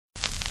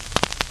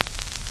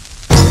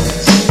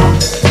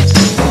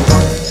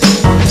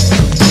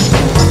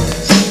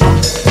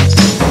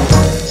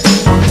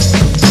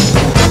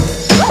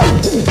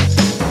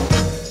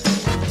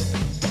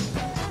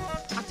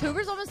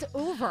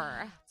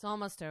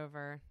almost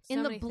over.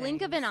 In the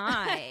blink of an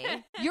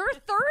eye. You're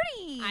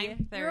 30.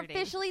 I'm 30. You're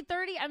officially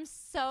 30. I'm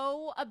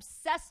so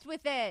obsessed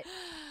with it.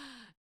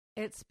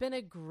 It's been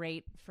a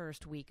great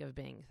first week of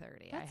being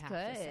 30, That's I have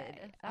good. to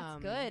say.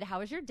 That's good. How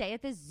was your day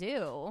at the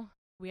zoo?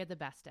 We had the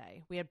best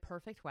day. We had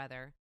perfect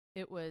weather.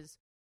 It was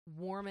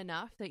warm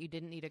enough that you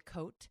didn't need a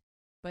coat,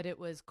 but it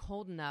was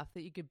cold enough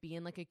that you could be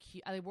in like a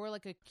cute, I wore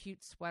like a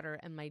cute sweater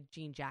and my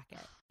jean jacket.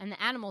 And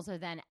the animals are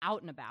then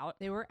out and about.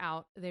 They were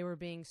out. They were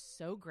being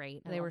so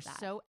great. They were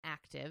so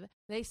active.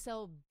 They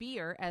sell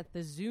beer at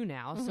the zoo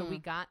now. So we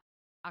got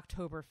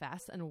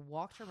Oktoberfest and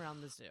walked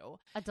around the zoo.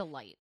 A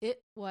delight.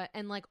 It was,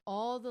 and like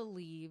all the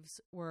leaves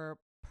were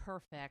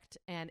perfect,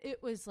 and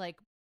it was like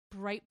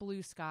bright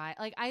blue sky.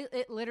 Like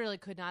it literally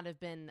could not have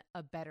been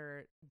a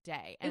better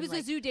day. And it was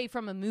like, a zoo day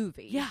from a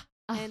movie. Yeah.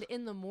 And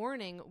in the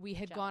morning we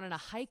had gone on a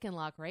hike in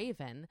Loch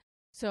Raven.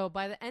 So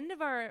by the end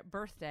of our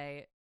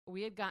birthday,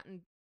 we had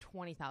gotten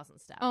 20,000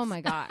 steps. Oh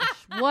my gosh.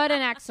 What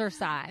an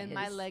exercise. And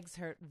my legs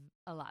hurt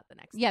a lot the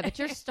next day. Yeah, but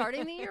you're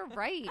starting the year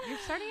right. You're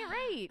starting it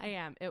right. I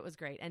am. It was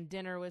great. And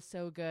dinner was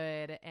so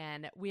good.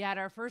 And we had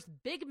our first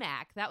Big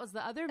Mac. That was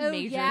the other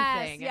major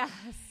thing. Yes.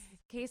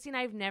 Casey and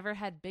I have never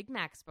had Big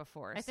Macs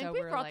before. I think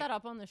we brought that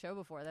up on the show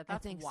before. That's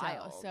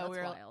wild. So we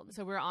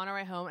were on our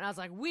way home, and I was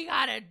like, "We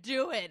gotta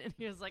do it." And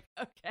he was like,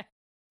 "Okay."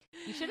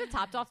 You should have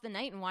topped off the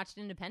night and watched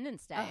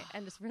Independence Day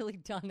and just really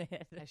done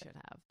it. I should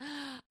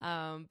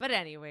have. But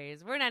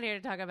anyways, we're not here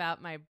to talk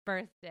about my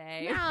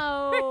birthday.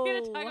 No. We're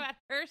here to talk about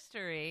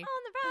herstory.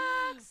 On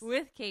the rocks.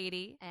 With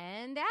Katie.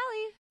 And Allie.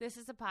 This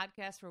is a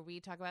podcast where we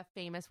talk about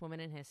famous women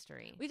in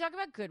history. We talk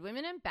about good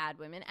women and bad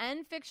women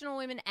and fictional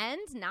women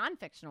and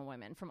non-fictional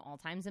women from all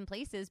times and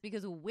places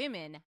because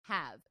women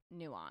have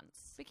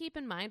nuance. But keep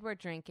in mind, we're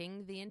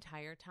drinking the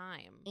entire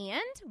time.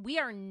 And we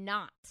are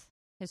not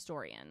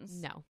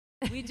historians. No.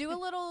 We do a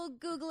little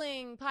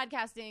Googling,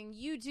 podcasting,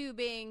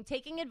 YouTubing,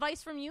 taking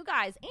advice from you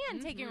guys, and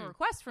taking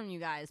requests from you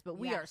guys, but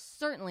we are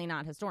certainly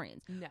not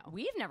historians. No.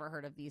 We've never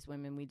heard of these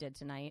women we did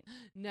tonight.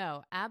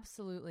 No,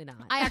 absolutely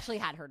not. I actually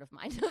had heard of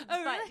mine. Oh, but,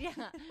 really?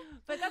 yeah.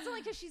 But that's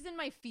only because she's in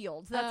my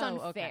field. So that's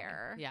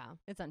unfair. Okay. Yeah.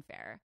 It's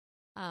unfair.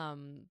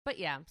 But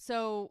yeah,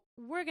 so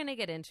we're going to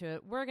get into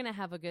it. We're going to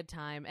have a good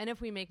time. And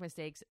if we make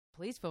mistakes,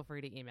 please feel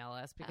free to email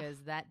us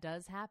because that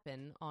does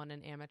happen on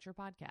an amateur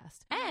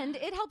podcast. And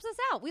it helps us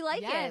out. We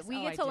like it.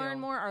 We get to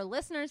learn more. Our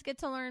listeners get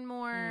to learn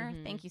more.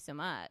 Thank you so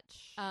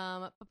much.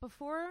 But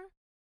before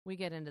we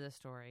get into the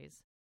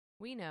stories,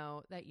 we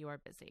know that you are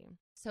busy.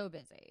 So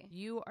busy.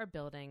 You are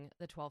building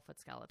the 12-foot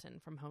skeleton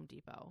from Home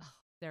Depot.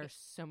 There are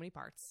so many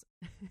parts.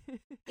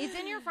 It's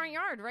in your front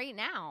yard right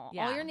now.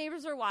 Yeah. All your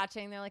neighbors are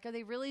watching. They're like, are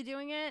they really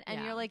doing it?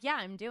 And you're like, yeah,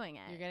 I'm doing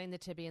it. You're getting the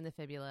tibia and the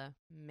fibula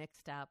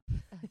mixed up.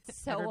 It's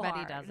so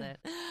Everybody hard. does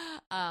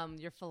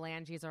it. Your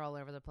phalanges are all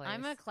over the place.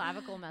 I'm a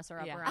clavicle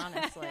messer-upper,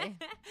 honestly.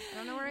 I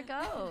don't know where it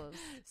goes.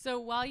 So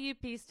while you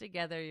piece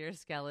together your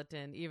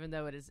skeleton, even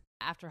though it is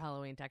after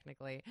Halloween,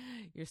 technically,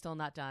 you're still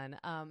not done.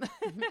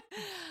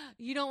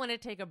 You don't want to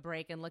take a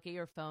break and look at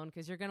your phone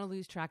because you're going to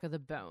lose track of the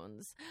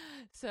bones.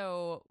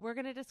 So we're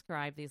going to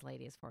describe these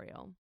ladies for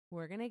you.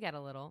 We're going to get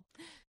a little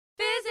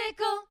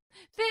physical.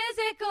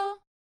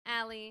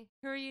 Allie,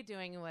 who are you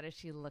doing and what does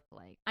she look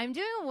like? I'm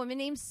doing a woman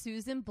named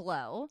Susan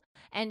Blow,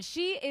 and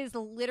she is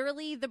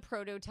literally the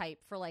prototype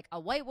for like a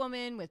white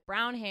woman with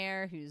brown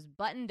hair who's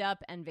buttoned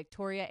up and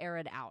Victoria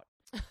era'd out.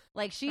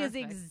 Like she is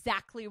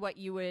exactly what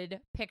you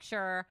would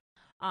picture.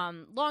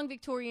 Long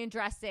Victorian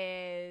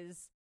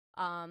dresses,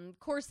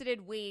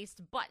 corseted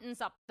waist, buttons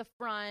up the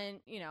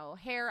front,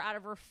 hair out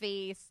of her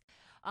face.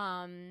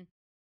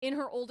 In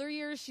her older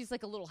years, she's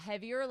like a little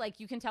heavier. Like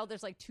you can tell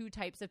there's like two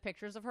types of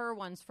pictures of her.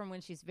 One's from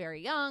when she's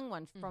very young,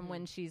 one from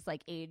when she's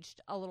like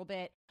aged a little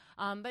bit.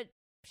 But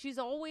she's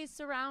always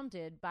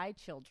surrounded by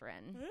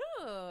children.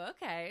 Ooh,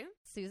 okay.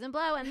 Susan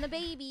Blow and the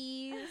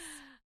babies.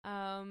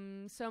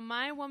 So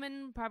my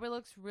woman probably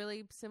looks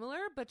really similar,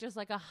 but just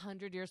like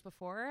 100 years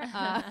before.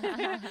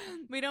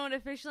 We don't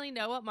officially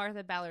know what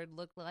Martha Ballard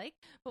looked like,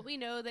 but we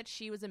know that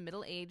she was a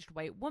middle-aged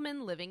white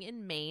woman living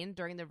in Maine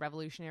during the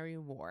Revolutionary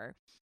War.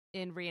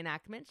 In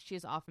reenactments, she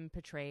is often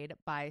portrayed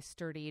by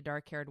sturdy,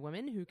 dark-haired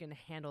women who can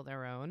handle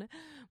their own.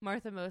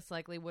 Martha most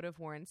likely would have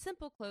worn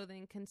simple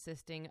clothing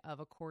consisting of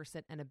a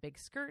corset and a big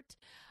skirt.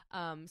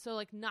 So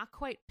like not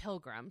quite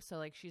pilgrim. So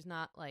like she's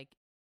not like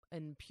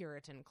in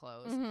Puritan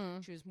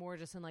clothes. She was more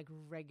just in like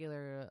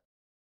regular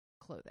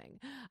clothing.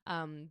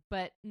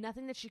 But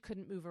nothing that she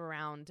couldn't move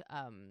around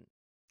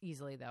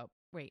easily though.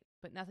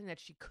 But nothing that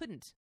she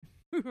couldn't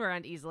move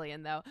around easily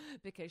in though,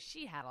 because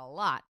she had a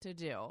lot to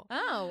do.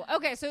 Oh,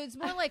 okay. So it's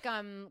more like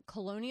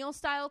colonial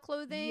style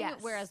clothing, yes.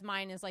 Whereas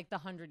mine is like the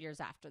 100 years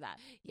after that.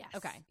 Yes.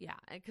 Okay. Yeah,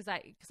 because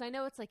I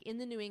know it's like in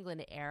the New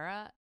England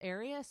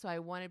area, so I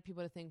wanted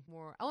people to think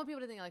more. I want people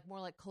to think like more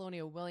like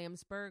Colonial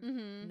Williamsburg,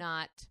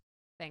 not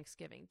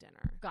Thanksgiving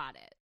dinner. Got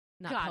it.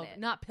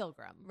 Not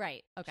pilgrim.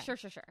 Right. Okay. Sure.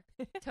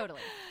 Totally.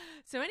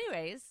 So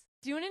anyways,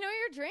 Do you want to know what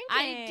you're drinking?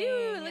 I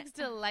do. It looks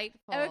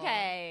delightful.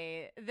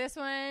 Okay. This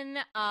one,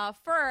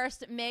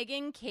 first,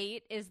 Megan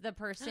Kate is the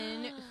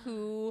person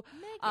who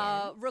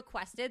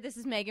requested. This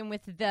is Megan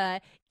with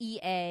the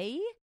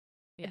EA.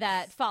 Yes.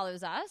 That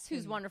follows us,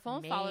 who's wonderful,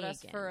 Megan. Followed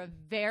us for a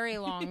very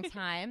long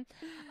time.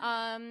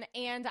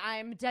 And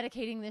I'm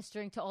dedicating this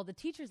drink to all the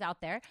teachers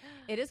out there.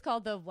 It is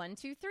called the 1,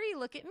 2, 3.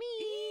 Look at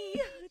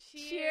me.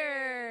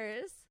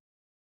 Cheers.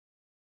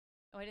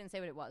 Oh, I didn't say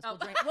what it was. We'll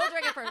drink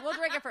it first. We'll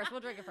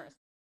drink it first.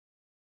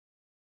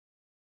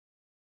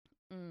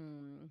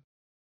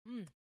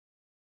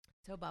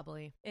 So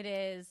bubbly. It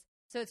is.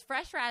 So it's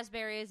fresh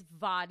raspberries,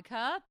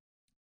 vodka,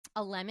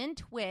 a lemon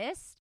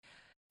twist,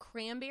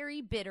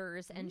 cranberry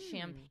bitters, and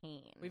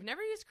champagne. We've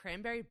never used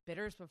cranberry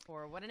bitters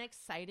before. What an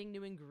exciting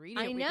new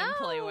ingredient we can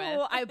play with.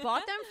 I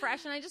bought them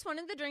fresh, and I just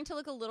wanted the drink to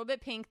look a little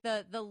bit pink.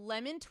 The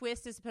lemon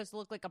twist is supposed to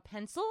look like a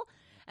pencil,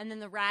 and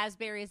then the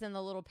raspberries and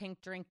the little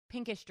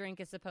pinkish drink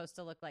is supposed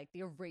to look like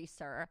the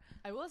eraser.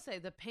 I will say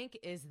the pink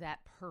is that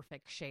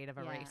perfect shade of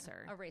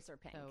eraser. Eraser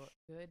pink. So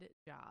good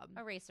job.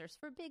 Erasers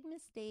for big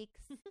mistakes.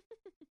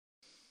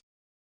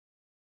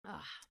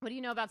 What do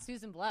you know about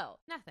Susan Blow?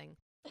 Nothing.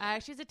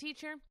 She's a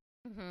teacher.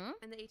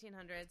 In the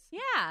 1800s.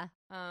 Yeah.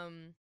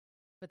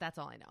 But that's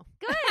all I know.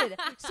 Good.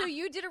 So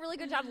you did a really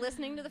good job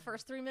listening to the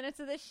first 3 minutes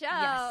of this show.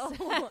 Yes.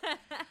 All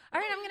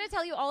right, I'm going to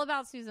tell you all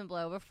about Susan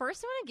Blow. But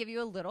first, I want to give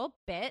you a little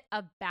bit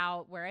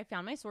about where I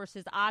found my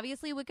sources.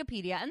 Obviously,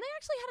 Wikipedia. And they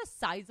actually had a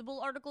sizable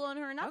article on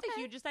her. Not the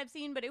hugest I've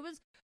seen, but it was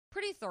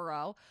pretty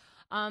thorough.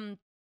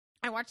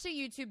 I watched a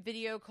YouTube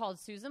video called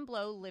Susan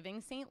Blow Living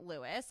St.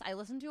 Louis. I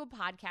listened to a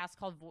podcast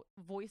called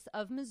Voice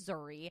of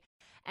Missouri.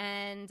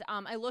 And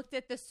I looked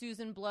at the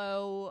Susan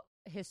Blow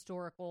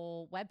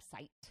historical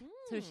website.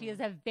 So she is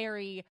a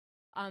very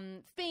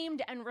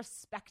famed and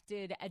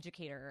respected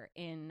educator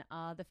in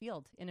the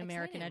field in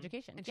American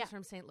education. And she's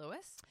from St.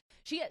 Louis?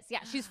 She is,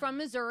 yeah. She's from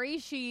Missouri.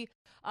 She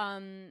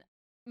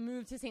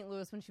moved to St.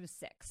 Louis when she was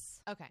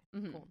 6. Okay,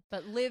 cool.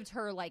 But lived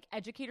her,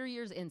 educator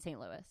years in St.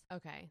 Louis.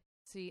 Okay.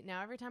 See,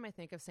 now every time I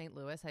think of St.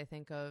 Louis, I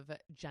think of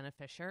Jenna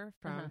Fisher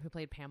who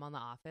played Pam on The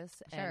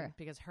Office. Sure. And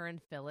because her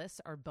and Phyllis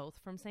are both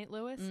from St.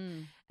 Louis.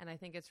 And I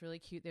think it's really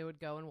cute. They would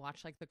go and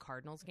watch the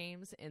Cardinals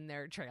games in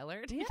their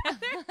trailer together.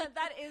 Yeah,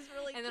 that is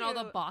really cute. And then all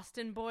the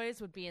Boston boys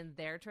would be in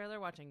their trailer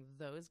watching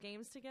those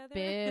games together.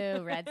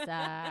 Boo, Red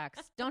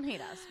Sox. Don't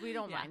hate us. We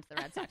don't mind the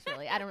Red Sox,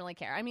 really. I don't really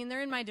care. I mean,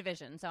 they're in my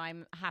division, so I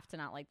have to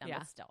not like them,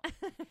 but still.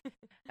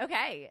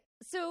 Okay,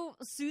 so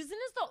Susan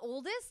is the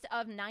oldest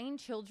of 9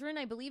 children,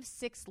 I believe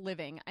 6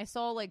 living. I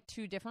saw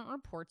 2 different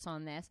reports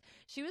on this.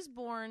 She was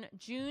born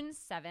June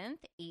 7th,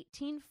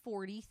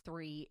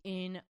 1843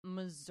 in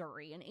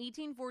Missouri. And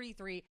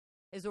 1843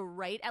 is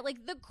right at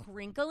the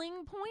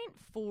crinkling point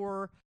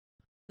for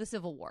the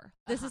Civil War.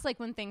 This is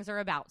when things are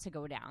about to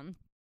go down.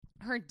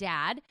 Her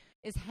dad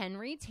is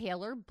Henry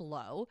Taylor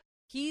Blow.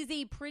 He's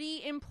a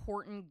pretty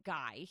important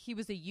guy. He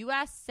was a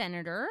U.S.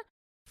 senator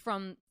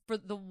for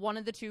one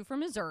of the 2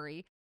 from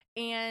Missouri,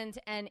 and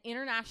an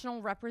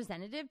international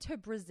representative to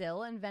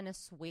Brazil and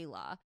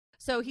Venezuela.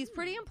 So he's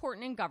pretty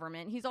important in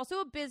government. He's also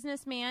a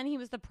businessman. He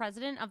was the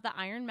president of the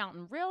Iron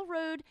Mountain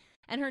Railroad,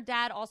 and her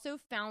dad also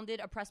founded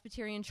a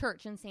Presbyterian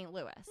church in St.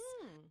 Louis.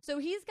 So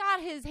he's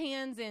got his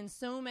hands in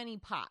so many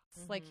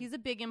pots. He's a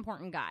big,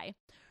 important guy.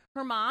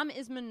 Her mom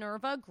is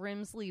Minerva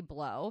Grimsley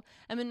Blow,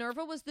 and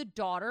Minerva was the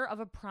daughter of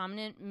a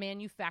prominent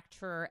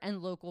manufacturer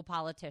and local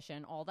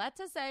politician. All that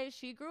to say,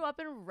 she grew up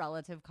in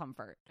relative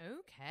comfort.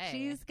 Okay.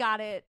 She's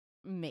got it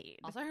made.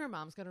 Also, her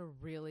mom's got a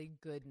really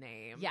good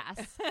name.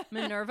 Yes.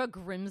 Minerva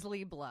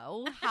Grimsley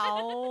Blow.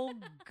 How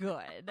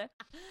good.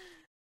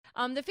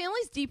 The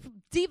family's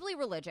deeply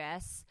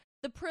religious.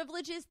 The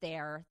privilege is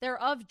there. They're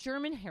of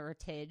German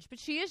heritage, but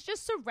she is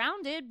just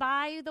surrounded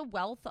by the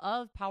wealth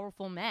of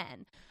powerful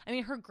men. I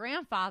mean, her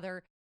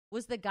grandfather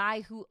was the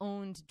guy who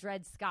owned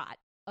Dred Scott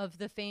of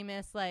the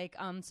famous,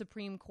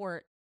 Supreme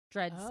Court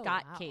Dred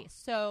Scott case.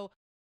 So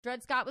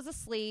Dred Scott was a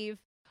slave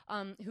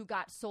who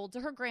got sold to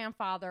her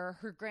grandfather.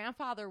 Her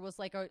grandfather was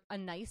a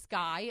nice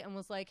guy and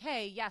was like,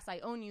 hey, yes, I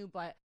own you,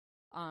 but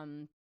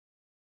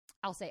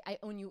I'll say I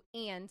own you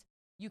and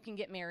you can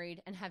get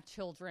married and have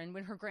children.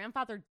 When her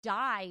grandfather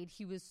died,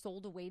 he was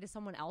sold away to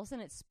someone else,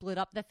 and it split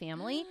up the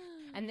family.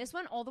 And this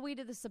went all the way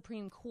to the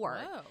Supreme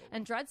Court. Whoa.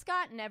 And Dred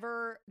Scott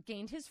never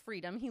gained his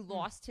freedom. He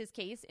lost his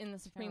case in the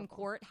Supreme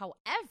Court.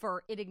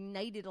 However, it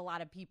ignited a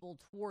lot of people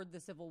toward the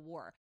Civil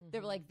War. They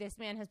were like, this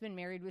man has been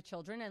married with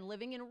children and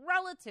living in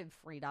relative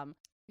freedom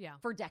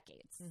for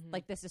decades.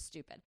 This is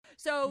stupid.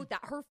 So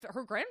that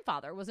her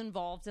grandfather was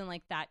involved in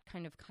that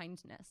kind of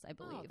kindness, I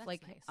believe.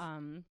 That's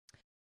nice.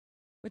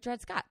 With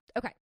Dred Scott.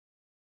 Okay.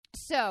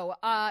 So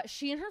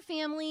she and her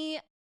family,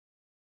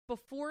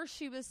 before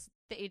she was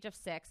the age of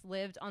 6,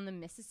 lived on the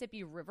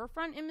Mississippi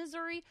riverfront in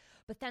Missouri.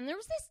 But then there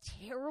was this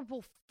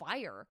terrible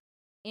fire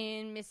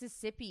in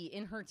Mississippi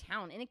in her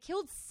town, and it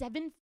killed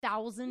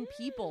 7,000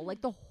 people.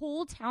 The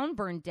whole town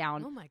burned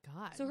down. Oh, my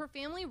God. So her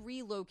family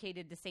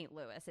relocated to St.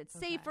 Louis. It's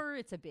safer.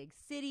 It's a big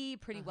city,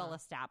 pretty well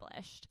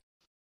established.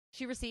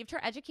 She received her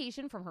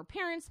education from her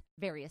parents,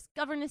 various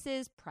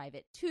governesses,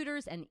 private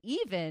tutors, and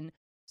even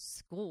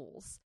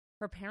schools.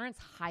 Her parents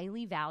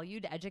highly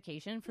valued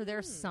education for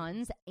their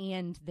sons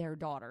and their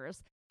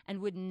daughters and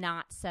would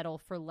not settle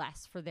for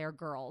less for their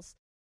girls.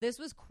 This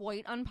was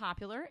quite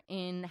unpopular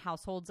in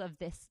households of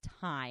this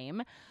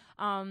time.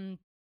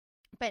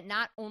 But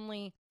not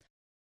only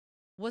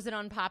was it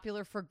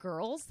unpopular for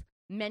girls,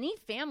 many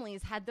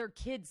families had their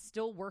kids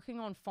still working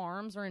on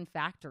farms or in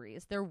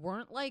factories. There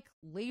weren't like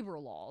labor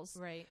laws.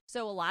 Right.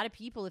 So a lot of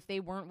people, if they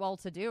weren't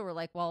well-to-do, were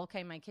like, well,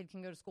 okay, my kid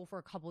can go to school for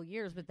a couple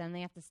years, but then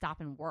they have to stop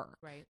and work.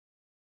 Right.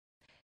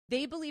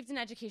 They believed in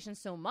education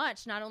so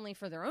much, not only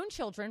for their own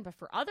children, but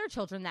for other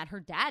children, that her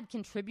dad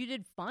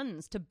contributed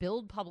funds to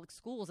build public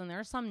schools, and there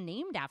are some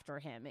named after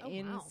him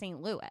in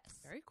St. Louis.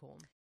 Very cool.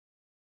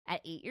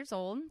 At 8 years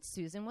old,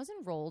 Susan was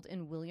enrolled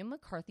in William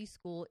McCarthy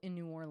School in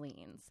New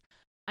Orleans.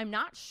 I'm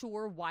not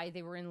sure why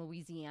they were in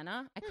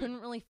Louisiana. I couldn't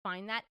really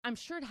find that. I'm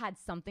sure it had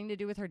something to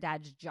do with her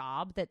dad's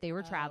job that they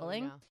were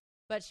traveling. Yeah.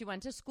 But she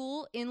went to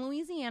school in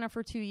Louisiana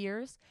for 2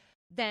 years.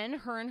 Then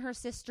her and her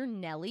sister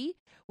Nellie,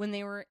 when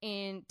they were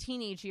in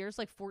teenage years,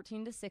 like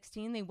 14 to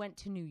 16, they went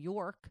to New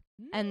York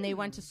and they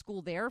went to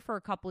school there for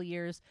a couple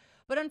years.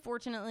 But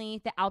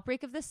unfortunately, the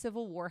outbreak of the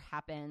Civil War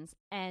happens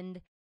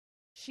and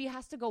she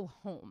has to go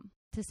home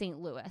to St.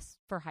 Louis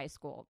for high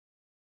school.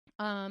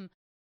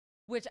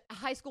 Which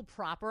high school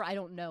proper, I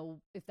don't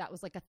know if that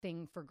was like a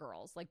thing for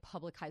girls, like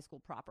public high school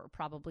proper,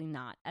 probably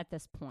not at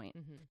this point.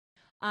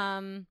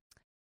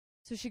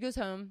 So she goes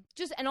home.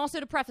 And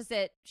also to preface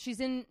it, she's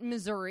in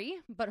Missouri,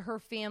 but her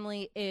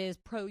family is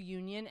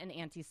pro-union and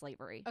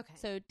anti-slavery. Okay.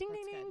 So ding,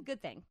 ding, ding.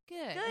 Good thing.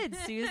 Good. Good,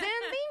 Susan.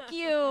 Thank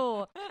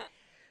you.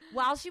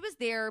 While she was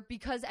there,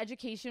 because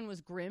education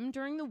was grim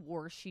during the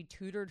war, she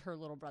tutored her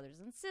little brothers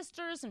and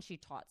sisters, and she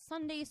taught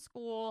Sunday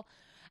school.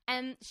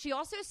 And she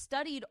also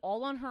studied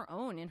all on her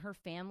own in her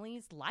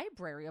family's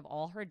library of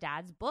all her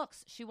dad's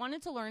books. She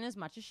wanted to learn as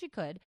much as she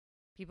could.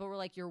 People were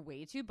like, you're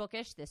way too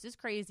bookish. This is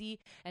crazy.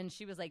 And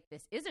she was like,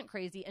 this isn't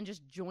crazy, and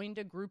just joined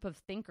a group of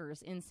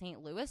thinkers in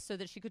St. Louis so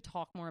that she could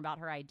talk more about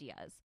her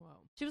ideas. Whoa.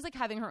 She was like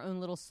having her own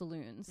little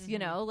saloons, you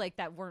know, like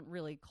that weren't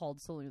really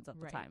called saloons at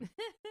the time.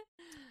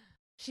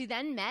 She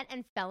then met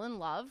and fell in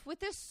love with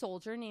this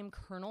soldier named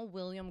Colonel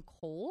William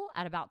Cole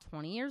at about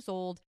 20 years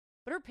old,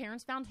 but her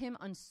parents found him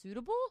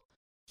unsuitable.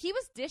 He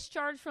was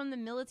discharged from the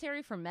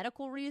military for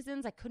medical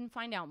reasons. I couldn't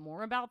find out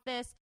more about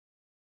this,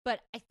 but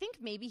I think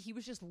maybe he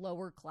was just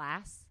lower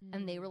class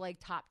and they were like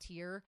top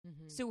tier.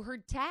 So her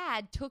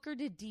dad took her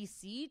to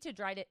D.C. to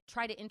try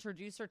to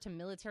introduce her to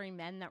military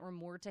men that were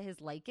more to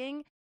his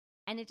liking.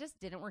 And it just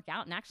didn't work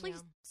out. And actually,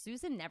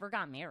 Susan never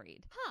got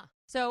married.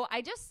 So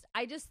I just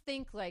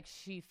think like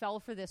she fell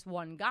for this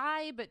one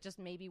guy, but just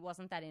maybe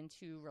wasn't that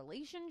into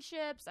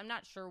relationships. I'm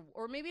not sure.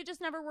 Or maybe it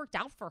just never worked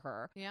out for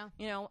her. Yeah.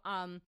 You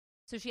know,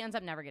 so she ends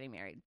up never getting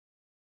married.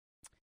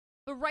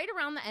 But right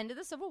around the end of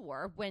the Civil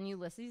War, when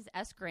Ulysses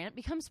S. Grant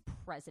becomes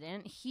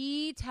president,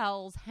 he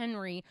tells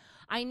Henry,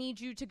 I need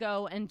you to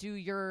go and do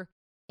your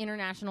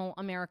international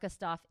America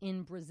stuff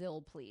in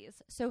Brazil,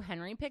 please. So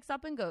Henry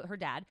her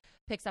dad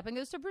picks up and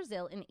goes to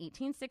Brazil in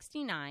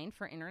 1869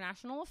 for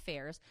international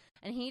affairs,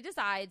 and he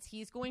decides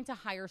he's going to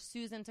hire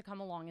Susan to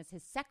come along as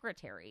his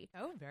secretary.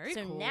 Oh, very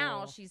cool. So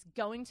now she's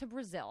going to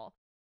Brazil.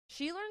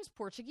 She learns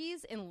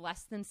Portuguese in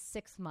less than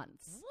 6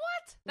 months.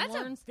 What? That's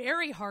a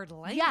very hard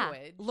language. Yeah,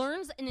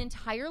 learns an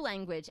entire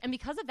language, and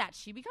because of that,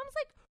 she becomes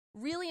like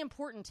really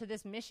important to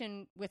this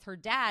mission with her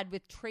dad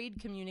with trade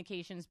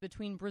communications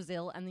between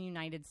Brazil and the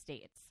United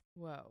States.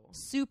 Whoa.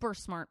 Super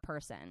smart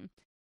person.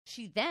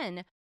 She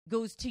then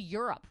goes to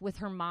Europe with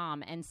her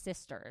mom and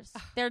sisters.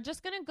 They're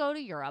just going to go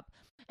to Europe.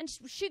 And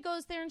she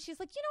goes there and she's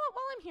like, you know what,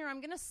 while I'm here, I'm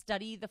going to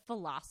study the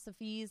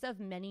philosophies of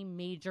many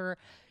major,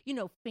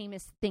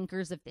 famous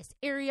thinkers of this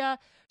area.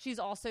 She's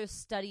also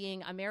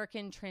studying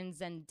American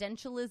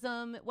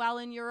transcendentalism while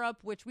in Europe,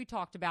 which we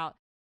talked about.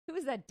 Who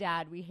was that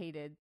dad we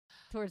hated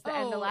towards the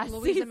end of last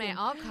Louisa season? May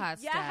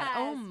Alcott's dad.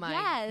 Oh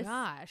my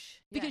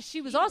gosh. Because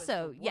she was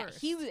also,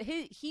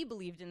 he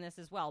believed in this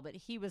as well, but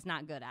he was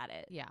not good at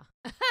it. Yeah.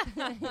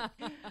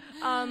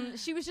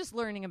 She was just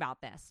learning about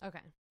this.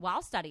 Okay.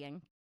 While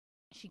studying,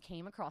 she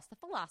came across the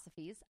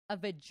philosophies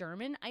of a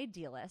German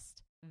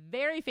idealist,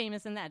 very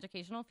famous in the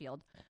educational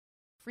field,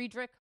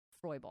 Friedrich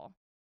Froebel.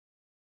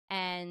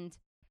 And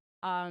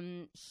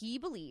he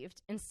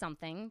believed in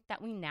something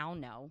that we now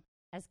know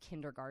as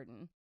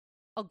kindergarten,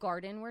 a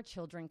garden where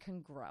children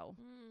can grow.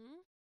 Mm-hmm.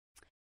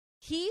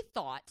 He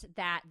thought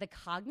that the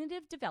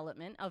cognitive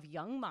development of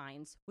young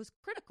minds was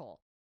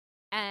critical.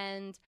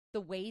 And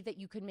the way that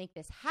you could make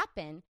this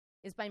happen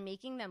is by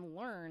making them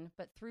learn,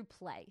 but through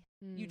play.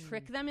 You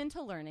trick them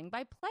into learning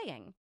by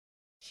playing.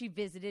 She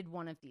visited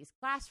one of these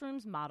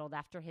classrooms modeled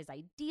after his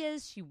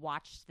ideas. She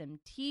watched them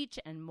teach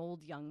and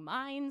mold young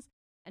minds,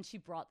 and she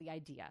brought the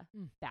idea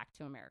back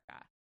to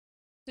America.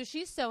 So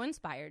she's so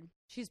inspired.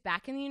 She's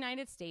back in the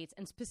United States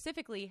and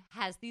specifically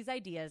has these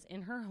ideas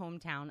in her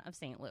hometown of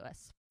St.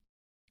 Louis.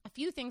 A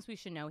few things we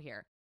should know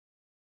here.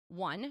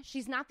 One,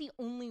 she's not the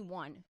only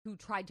one who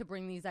tried to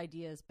bring these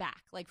ideas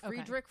back. Like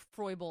Friedrich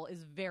Froebel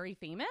is very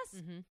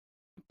famous,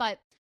 but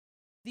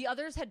the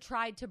others had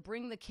tried to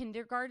bring the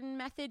kindergarten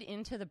method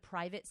into the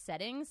private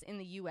settings in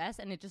the U.S.,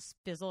 and it just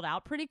fizzled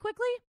out pretty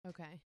quickly.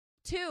 Okay.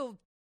 Two,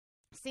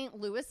 St.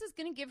 Louis is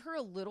going to give her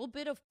a little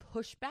bit of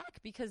pushback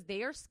because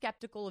they are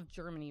skeptical of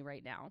Germany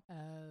right now.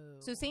 Oh.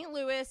 So St.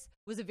 Louis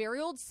was a very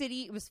old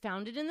city. It was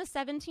founded in the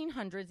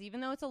 1700s,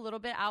 even though it's a little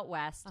bit out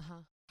west.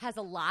 Has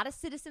a lot of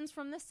citizens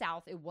from the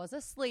South. It was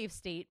a slave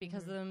state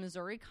because of the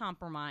Missouri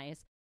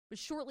Compromise. But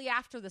shortly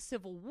after the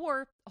Civil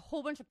War, a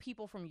whole bunch of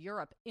people from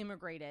Europe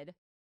immigrated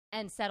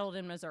and settled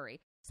in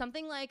Missouri.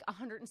 Something like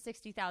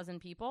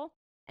 160,000 people,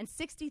 and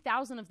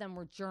 60,000 of them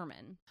were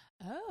German.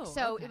 Oh,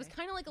 so it was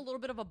kind of like a little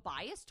bit of a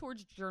bias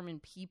towards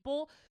German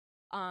people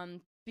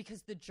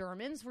because the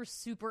Germans were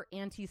super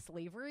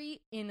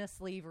anti-slavery in a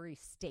slavery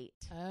state.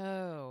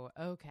 Oh,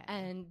 okay.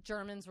 And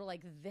Germans were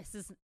like, this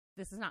is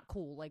not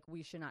cool. Like,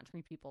 we should not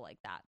treat people like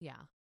that. Yeah.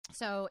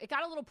 So it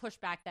got a little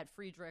pushback that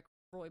Friedrich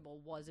Froebel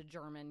was a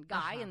German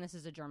guy, and this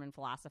is a German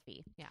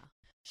philosophy. Yeah.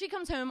 She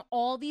comes home,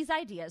 all these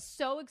ideas,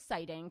 so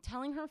exciting,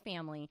 telling her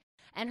family,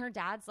 and her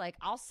dad's like,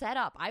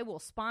 I will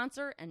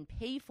sponsor and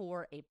pay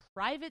for a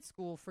private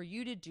school for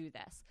you to do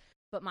this.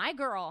 But my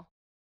girl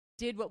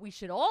did what we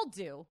should all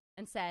do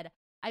and said,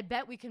 I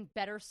bet we can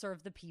better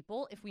serve the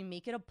people if we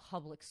make it a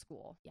public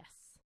school. Yes.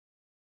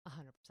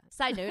 100%.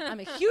 Side note, I'm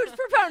a huge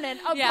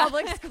proponent of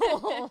public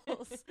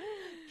schools.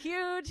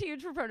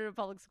 Huge proponent of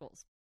public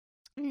schools.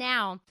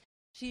 Now,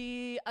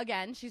 she's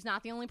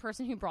not the only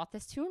person who brought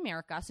this to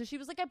America. So she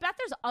was like, I bet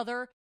there's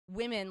other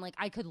women like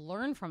I could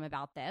learn from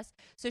about this.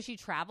 So she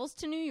travels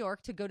to New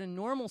York to go to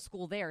normal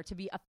school there to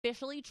be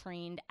officially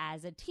trained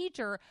as a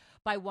teacher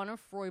by one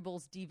of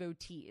Froebel's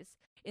devotees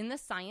in the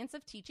science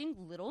of teaching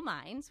little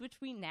minds,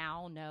 which we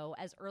now know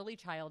as early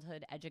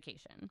childhood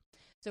education.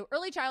 So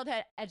early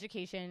childhood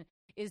education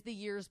is the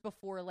years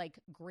before like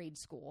grade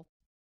school.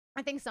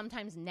 I think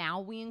sometimes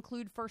now we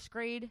include first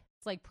grade.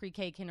 It's like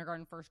pre-K,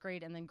 kindergarten, first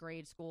grade, and then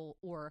grade school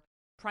or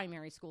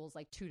primary school is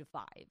like 2 to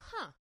 5.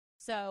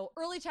 So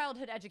early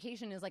childhood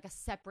education is like a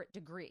separate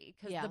degree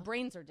because the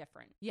brains are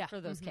different for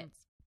those kids.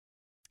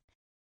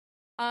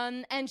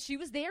 And she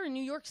was there in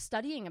New York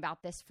studying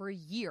about this for a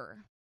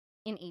year.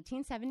 In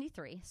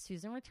 1873,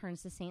 Susan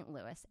returns to St.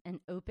 Louis and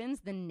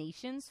opens the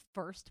nation's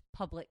first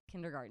public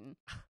kindergarten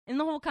in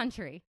the whole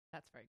country.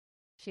 That's very good.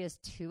 She has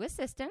 2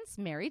 assistants,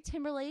 Mary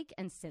Timberlake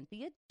and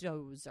Cynthia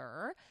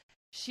Dozer.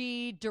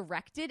 She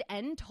directed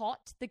and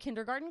taught the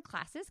kindergarten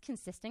classes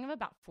consisting of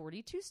about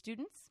 42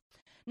 students.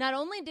 Not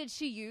only did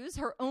she use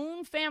her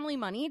own family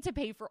money to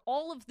pay for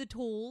all of the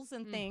tools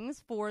and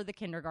things for the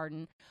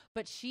kindergarten,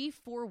 but she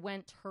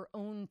forewent her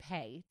own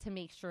pay to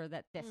make sure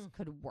that this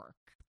could work.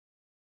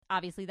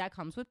 Obviously, that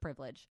comes with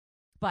privilege,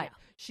 but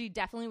she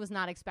definitely was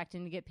not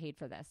expecting to get paid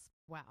for this.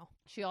 Wow.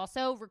 She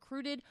also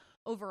recruited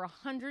over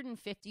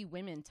 150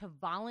 women to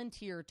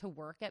volunteer to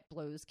work at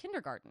Blow's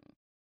kindergarten.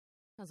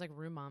 Sounds like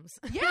room moms.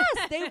 Yes,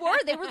 they were.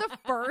 They were the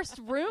first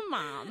room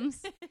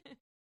moms.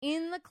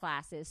 In the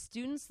classes,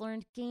 students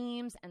learned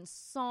games and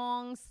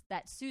songs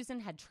that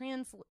Susan had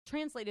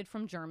translated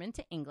from German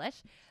to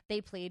English.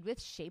 They played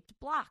with shaped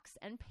blocks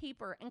and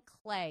paper and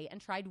clay and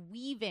tried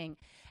weaving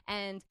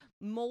and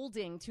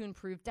molding to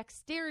improve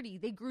dexterity.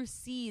 They grew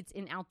seeds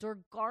in outdoor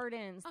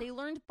gardens. They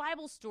learned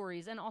Bible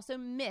stories and also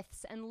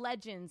myths and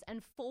legends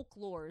and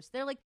folklores.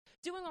 They're like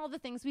doing all the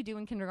things we do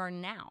in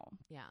kindergarten now.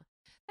 Yeah.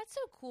 That's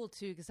so cool,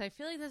 too, because I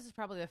feel like this is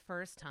probably the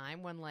first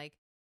time when, like,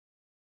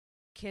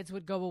 kids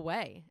would go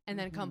away and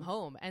then come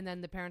home and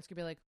then the parents could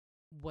be like,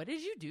 what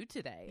did you do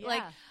today? Yeah.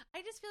 Like,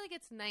 I just feel like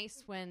it's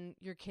nice when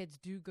your kids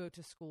do go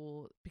to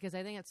school because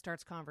I think it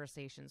starts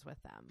conversations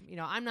with them. You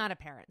know, I'm not a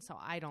parent, so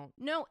I don't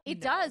No, it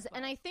does. But.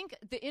 And I think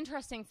the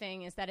interesting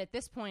thing is that at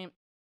this point,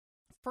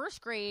 first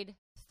grade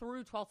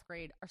through 12th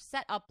grade are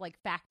set up like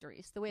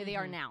factories the way they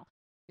are now.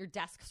 Your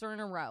desks are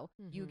in a row.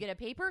 You get a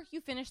paper, you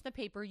finish the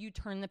paper, you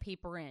turn the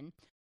paper in.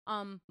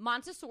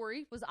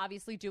 Montessori was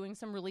obviously doing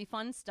some really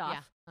fun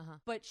stuff,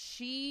 but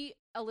Susan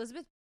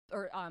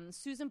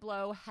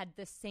Blow had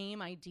the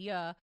same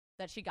idea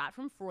that she got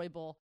from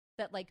Froebel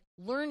that like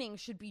learning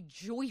should be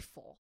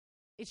joyful.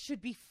 It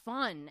should be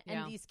fun.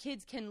 And these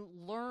kids can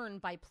learn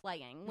by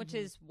playing, which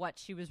is what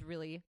she was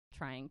really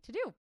trying to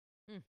do.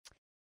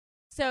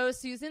 So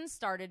Susan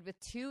started with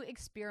 2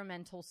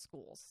 experimental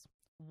schools,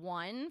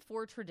 one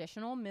for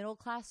traditional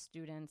middle-class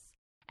students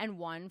and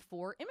one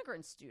for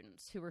immigrant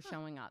students who were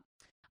showing up.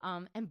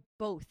 And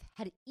both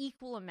had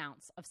equal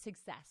amounts of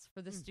success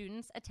for the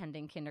students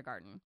attending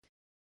kindergarten.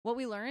 What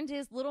we learned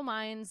is little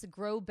minds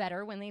grow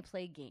better when they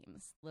play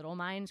games. Little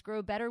minds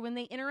grow better when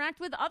they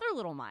interact with other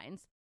little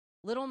minds.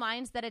 Little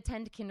minds that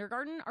attend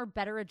kindergarten are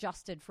better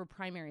adjusted for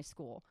primary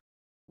school.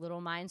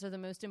 Little minds are the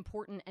most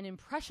important and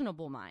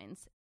impressionable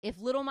minds. If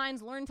little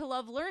minds learn to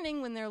love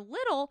learning when they're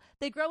little,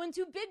 they grow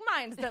into big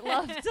minds that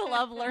love to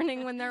love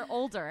learning when they're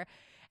older.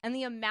 And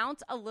the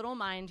amount a little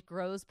mind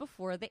grows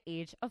before the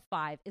age of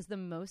 5 is the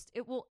most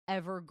it will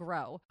ever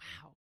grow.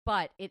 Wow.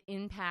 But it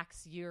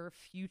impacts your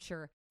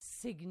future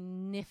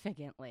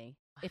significantly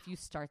if you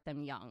start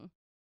them young.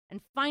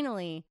 And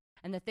finally,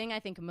 and the thing I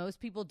think most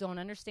people don't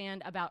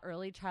understand about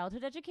early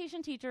childhood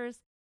education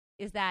teachers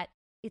is that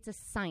it's a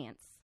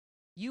science.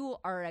 You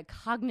are a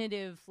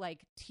cognitive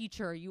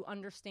teacher. You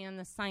understand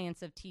the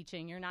science of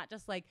teaching. You're not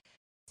just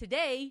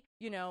today,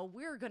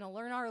 we're going to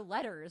learn our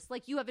letters.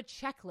 You have a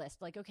checklist.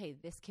 Okay,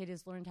 this kid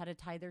has learned how to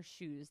tie their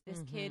shoes.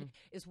 This kid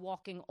is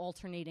walking,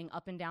 alternating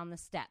up and down the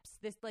steps.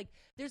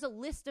 There's a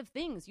list of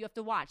things you have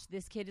to watch.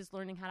 This kid is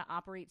learning how to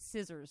operate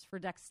scissors for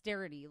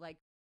dexterity.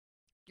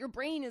 Your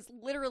brain is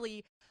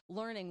literally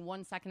learning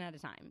 1 second at a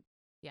time.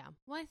 Yeah.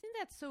 Well, I think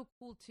that's so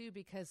cool too,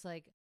 because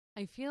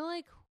I feel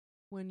like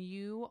when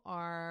you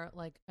are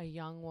a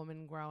young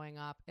woman growing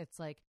up, it's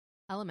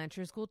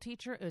elementary school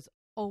teacher is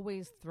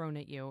always thrown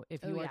at you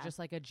if you are just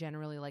a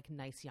generally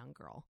nice young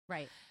girl.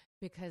 Right.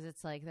 Because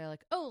it's they're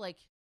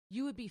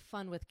you would be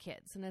fun with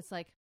kids. And it's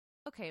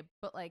okay,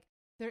 but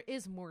there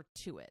is more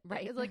to it.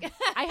 Right. It's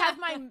I have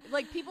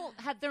my, people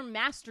have their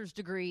master's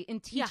degree in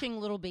teaching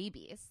little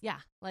babies. Yeah.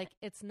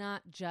 It's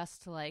not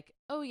just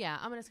oh yeah,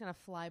 I'm just going to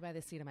fly by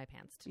the seat of my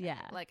pants today.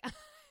 Yeah.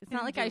 It's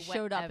not I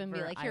showed up and be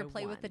here,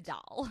 play with the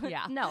doll.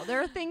 Yeah. No,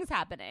 there are things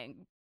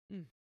happening.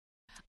 And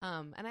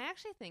I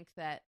actually think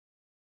that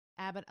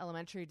Abbott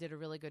Elementary did a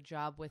really good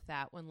job with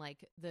that when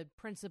the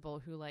principal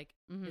who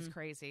is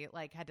crazy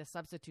had to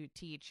substitute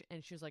teach,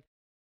 and she was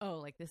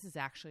oh, this is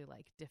actually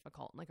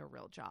difficult and a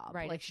real job.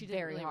 Right. She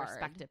didn't really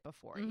respect it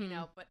before,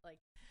 but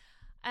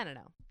I don't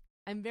know.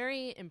 I'm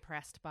very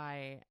impressed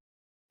by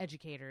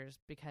educators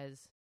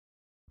because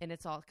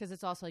it's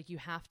also you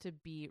have to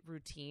be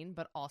routine,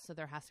 but also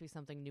there has to be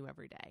something new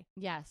every day.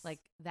 Yes.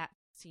 That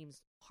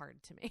seems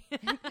hard to me.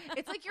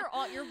 It's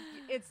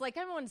it's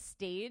I'm on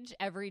stage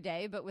every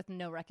day, but with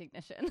no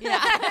recognition. Yeah.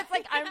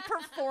 It's I'm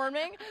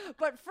performing,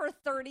 but for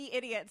 30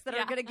 idiots that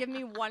are going to give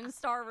me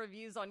 1-star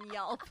reviews on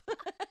Yelp.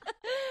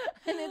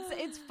 And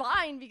it's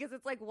fine because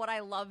it's what I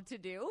love to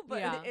do,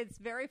 but it's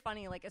very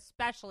funny,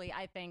 especially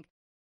I think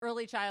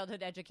early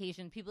childhood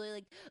education, people are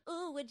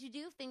oh, what'd you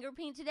do? Finger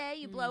paint today?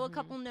 You blow a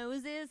couple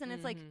noses? And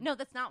it's no,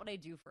 that's not what I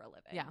do for a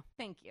living. Yeah.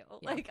 Thank you.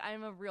 Yeah.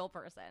 I'm a real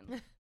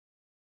person.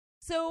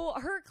 So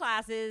her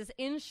classes,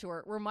 in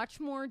short, were much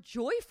more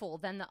joyful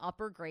than the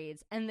upper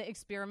grades, and the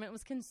experiment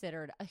was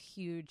considered a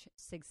huge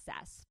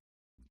success.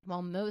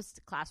 While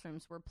most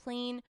classrooms were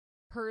plain,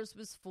 hers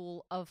was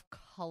full of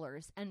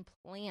colors and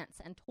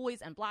plants and toys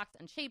and blocks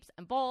and shapes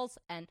and balls.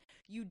 And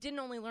you didn't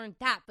only learn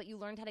that, but you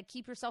learned how to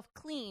keep yourself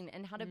clean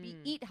and how to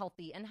eat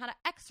healthy and how to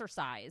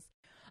exercise.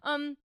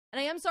 And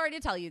I am sorry to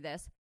tell you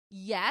this.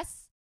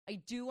 Yes, I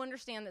do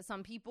understand that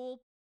some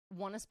people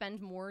want to spend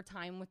more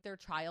time with their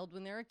child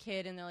when they're a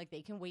kid and they're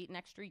they can wait an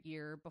extra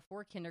year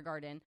before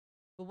kindergarten.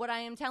 But what I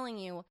am telling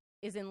you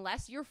is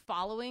unless you're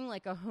following a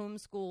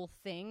homeschool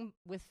thing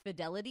with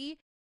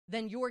fidelity,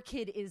 then your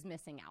kid is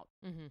missing out.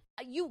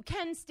 You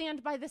can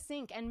stand by the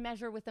sink and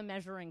measure with a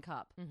measuring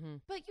cup,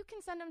 but you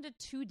can send them to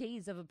 2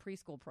 days of a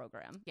preschool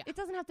program. Yeah. It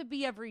doesn't have to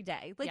be every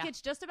day.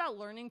 It's just about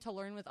learning to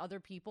learn with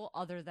other people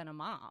other than a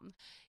mom.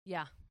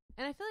 Yeah.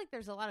 And I feel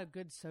there's a lot of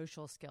good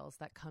social skills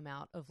that come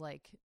out of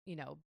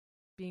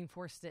being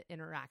forced to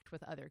interact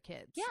with other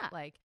kids. Yeah.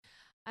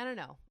 I don't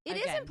know. It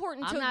is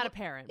important to... I'm not a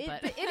parent,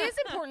 but... it is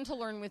important to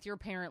learn with your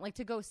parent,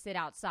 to go sit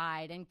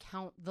outside and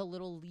count the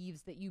little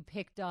leaves that you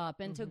picked up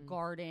and to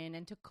garden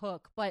and to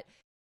cook. But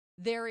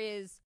there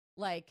is,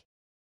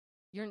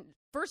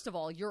 first of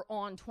all, you're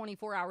on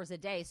 24 hours a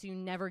day, so you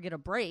never get a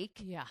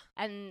break. Yeah.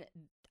 And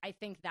I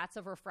think that's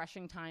a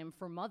refreshing time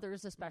for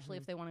mothers, especially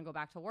if they want to go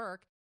back to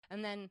work.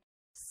 And then...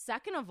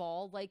 second of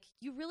all,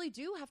 you really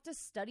do have to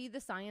study the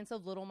science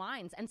of little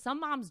minds. And some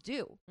moms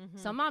do.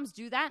 Some moms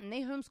do that and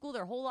they homeschool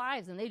their whole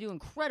lives and they do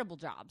incredible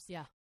jobs.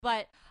 Yeah.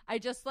 But I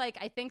just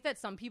I think that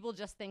some people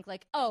just think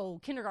oh,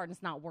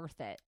 kindergarten's not worth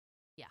it.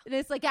 Yeah. And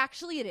it's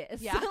actually it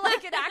is. Yeah.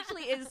 It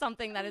actually is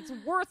something that it's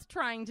worth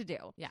trying to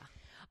do. Yeah.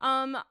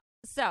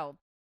 So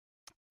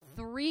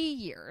 3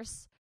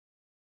 years,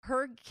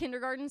 her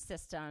kindergarten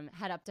system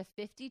had up to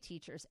 50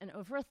 teachers and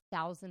over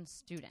 1,000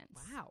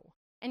 students. Wow.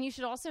 And you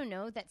should also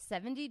know that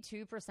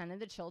 72% of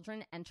the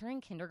children entering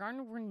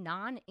kindergarten were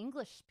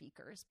non-English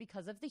speakers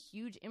because of the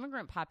huge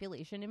immigrant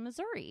population in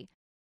Missouri.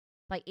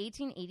 By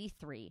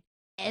 1883,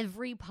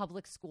 every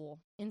public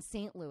school in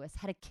St. Louis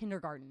had a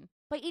kindergarten.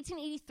 By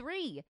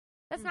 1883,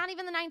 that's not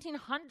even the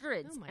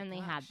 1900s, and they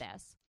had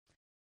this.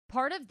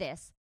 Part of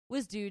this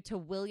was due to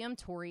William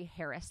Torrey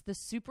Harris, the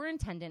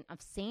superintendent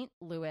of St.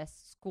 Louis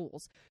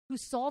schools, who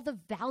saw the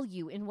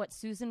value in what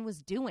Susan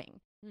was doing.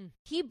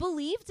 He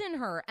believed in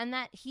her, and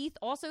that he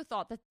also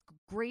thought that the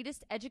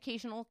greatest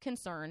educational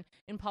concern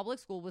in public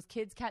school was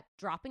kids kept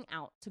dropping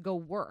out to go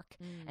work.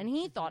 And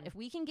he thought if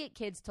we can get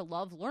kids to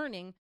love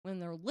learning when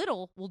they're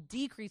little, we'll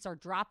decrease our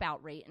dropout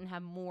rate and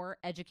have more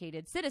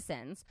educated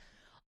citizens.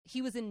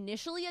 He was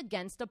initially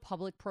against a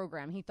public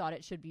program. He thought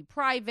it should be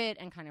private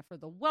and kind of for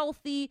the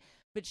wealthy,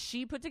 but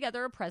she put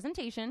together a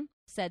presentation,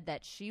 said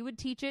that she would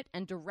teach it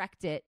and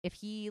direct it if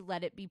he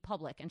let it be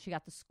public. And she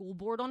got the school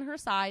board on her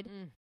side,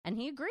 and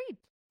he agreed.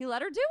 He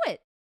let her do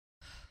it.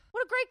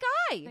 What a great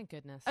guy. Thank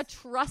goodness. A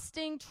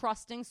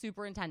trusting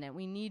superintendent.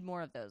 We need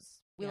more of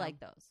those. We like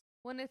those.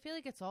 When I feel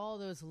like it's all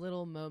those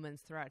little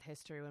moments throughout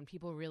history when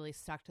people really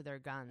stuck to their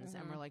guns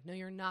and were like, no,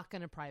 you're not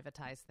going to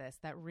privatize this.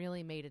 That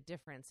really made a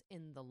difference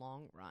in the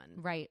long run.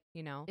 Right.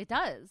 You know? It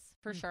does,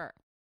 for sure.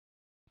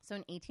 So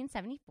in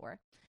 1874,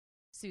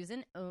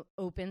 Susan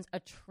opens a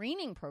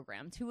training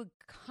program to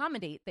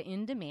accommodate the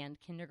in-demand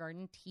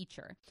kindergarten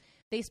teacher.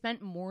 They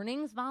spent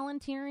mornings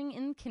volunteering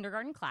in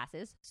kindergarten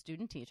classes,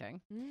 student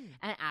teaching,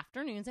 and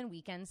afternoons and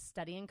weekends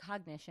studying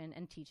cognition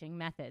and teaching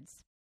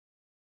methods.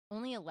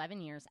 Only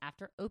 11 years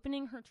after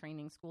opening her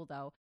training school,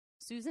 though,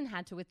 Susan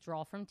had to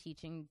withdraw from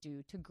teaching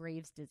due to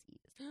Graves' disease.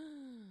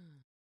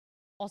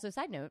 Also,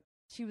 side note,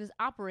 she was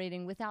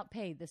operating without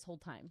pay this whole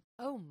time.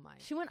 Oh, my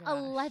She went gosh.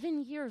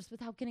 11 years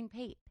without getting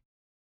paid.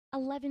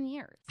 11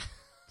 years.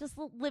 Just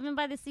living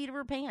by the seat of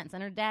her pants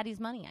and her daddy's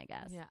money, I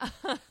guess.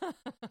 Yeah.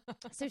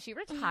 So she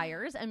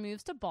retires and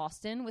moves to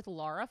Boston with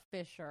Laura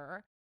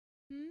Fisher.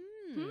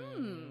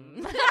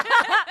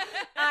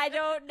 I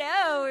don't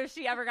know if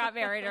she ever got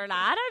married or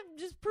not. I'm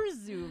just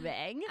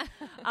presuming.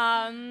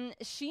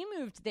 She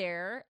moved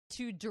there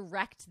to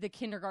direct the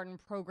kindergarten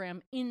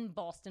program in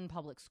Boston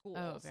Public Schools.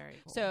 Oh, very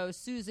cool. So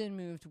Susan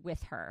moved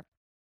with her.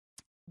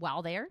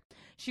 While there,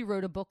 she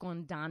wrote a book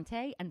on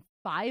Dante and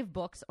 5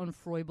 books on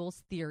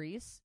Froebel's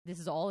theories. This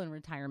is all in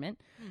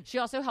retirement. She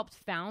also helped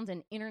found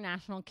an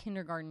international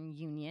kindergarten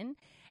union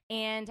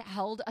and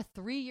held a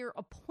 3-year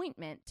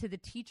appointment to the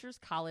Teachers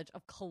College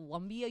of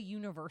Columbia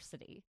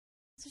University.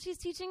 So she's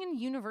teaching in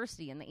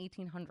university in the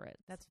 1800s.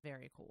 That's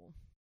very cool.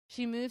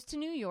 She moves to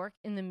New York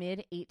in the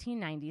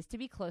mid-1890s to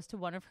be close to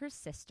one of her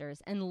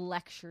sisters and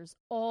lectures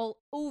all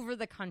over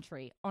the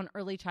country on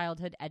early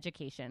childhood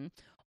education,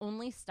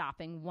 only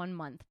stopping 1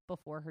 month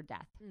before her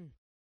death.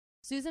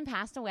 Susan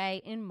passed away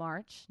in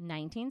March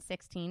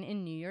 1916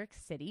 in New York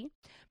City.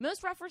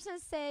 Most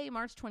references say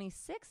March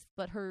 26th,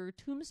 but her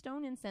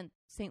tombstone in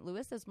St.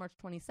 Louis says March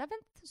 27th,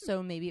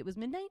 so maybe it was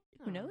midnight.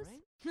 Who knows?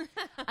 Right.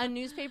 A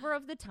newspaper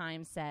of the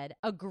time said,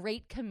 "A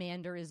great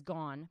commander is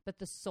gone, but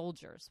the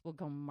soldiers will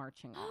go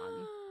marching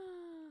on."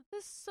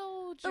 The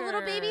soldiers. The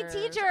little baby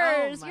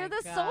teachers. Oh, You're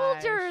the gosh.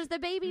 soldiers, the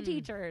baby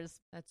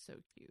teachers. That's so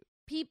cute.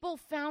 People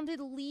founded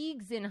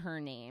leagues in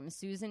her name.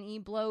 Susan E.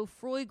 Blow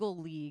Froebel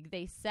League.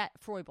 They set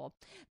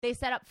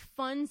up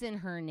funds in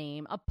her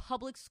name. A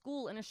public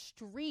school and a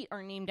street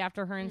are named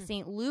after her in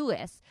St.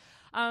 Louis.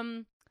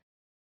 And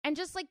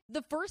just like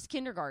the first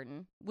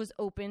kindergarten was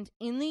opened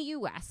in the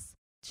U.S.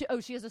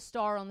 She has a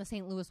star on the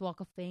St. Louis Walk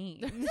of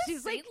Fame.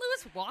 She's St.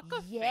 Louis Walk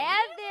of Fame? Yeah,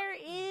 there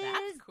is.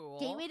 That's cool.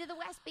 Gateway to the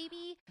West,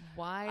 baby.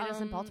 Why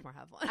doesn't Baltimore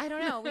have one? I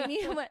don't know. We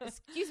need what?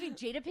 Excuse me,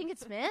 Jada Pinkett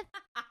Smith?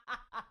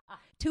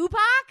 Tupac?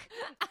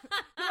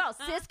 Who else?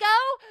 Cisco?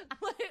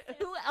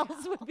 Who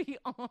else would be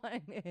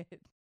on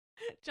it?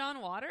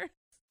 John Waters?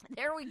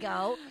 There we go.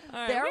 All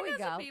right, There we we got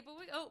go. some people.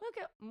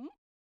 Okay.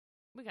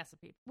 We got some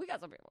people. We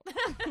got some people.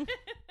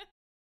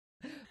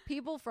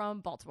 People from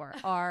Baltimore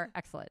are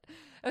excellent.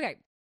 Okay.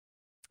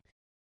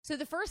 So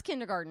the first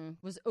kindergarten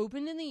was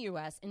opened in the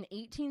U.S. in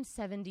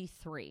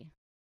 1873.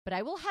 But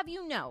I will have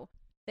you know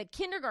that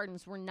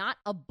kindergartens were not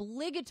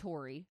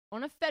obligatory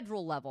on a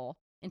federal level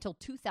until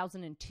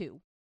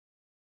 2002.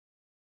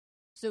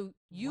 So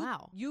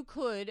you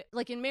could,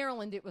 like in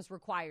Maryland, it was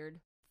required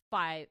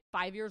 5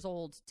 years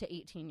old to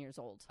 18 years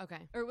old.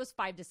 Okay. Or it was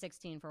 5 to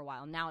 16 for a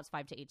while. Now it's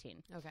 5 to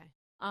 18.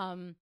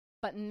 Okay.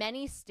 But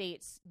many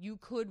states, you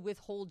could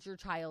withhold your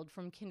child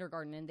from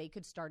kindergarten and they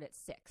could start at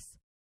 6.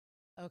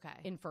 Okay.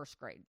 In first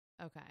grade.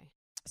 Okay.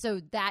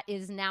 So that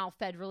is now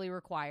federally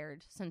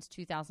required since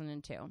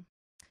 2002.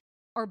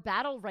 Our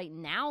battle right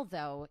now,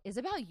 though, is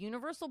about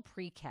universal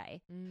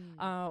pre-K.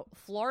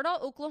 Florida,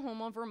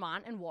 Oklahoma,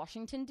 Vermont, and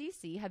Washington,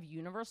 D.C. have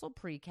universal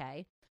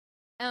pre-K.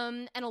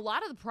 And a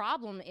lot of the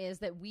problem is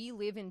that we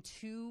live in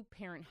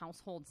 2-parent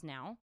households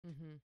now.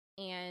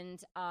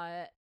 And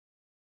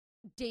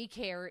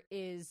daycare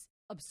is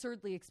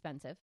absurdly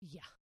expensive.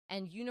 Yeah.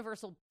 And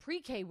universal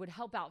pre-K would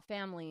help out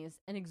families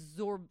an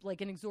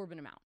exorbitant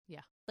amount.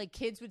 Yeah. Like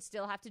kids would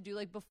still have to do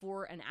like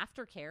before and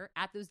after care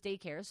at those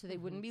daycares so they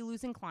wouldn't be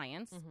losing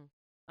clients.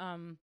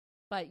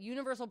 But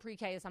universal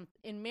pre-K is something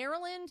in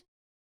Maryland,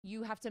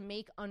 you have to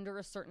make under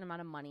a certain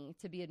amount of money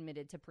to be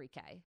admitted to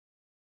pre-K.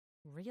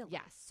 Really?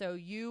 Yes. So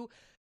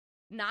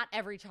not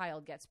every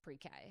child gets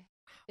pre-K.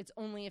 It's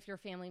only if your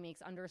family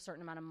makes under a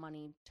certain amount of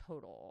money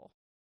total.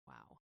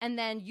 Wow. And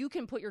then you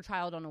can put your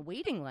child on a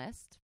waiting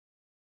list.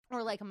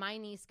 Or like my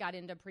niece got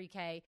into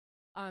pre-K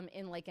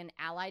in like an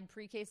allied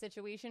pre-K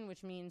situation,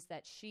 which means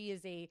that she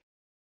is a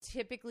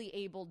typically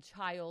abled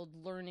child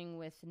learning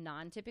with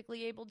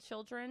non-typically abled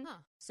children.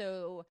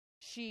 So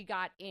she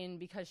got in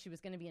because she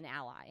was going to be an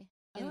ally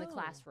in the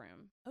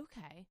classroom.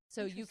 Okay.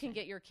 So you can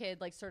get your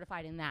kid like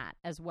certified in that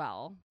as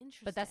well.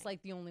 Interesting. But that's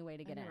like the only way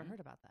to get in. I never heard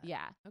about that.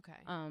 Yeah.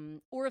 Okay.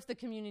 Or if the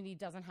community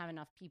doesn't have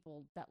enough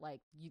people that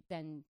like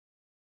then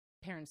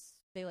parents,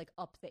 they like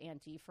up the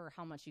ante for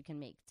how much you can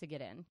make to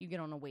get in. You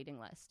get on a waiting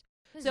list.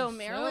 This So is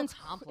Maryland's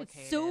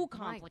complicated. It's so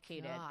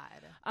complicated. My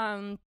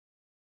God.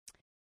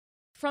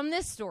 from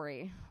this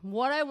story,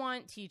 what I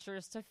want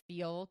teachers to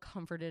feel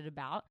comforted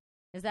about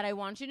is that I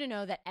want you to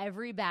know that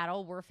every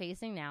battle we're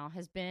facing now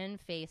has been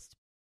faced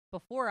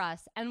before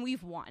us, and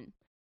we've won.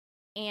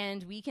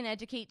 And we can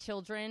educate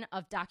children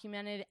of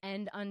documented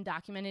and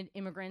undocumented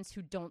immigrants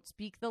who don't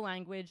speak the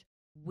language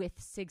with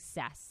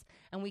success.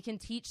 And we can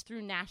teach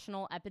through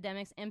national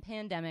epidemics and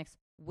pandemics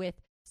with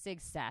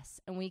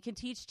success. And we can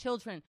teach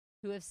children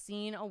who have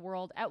seen a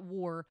world at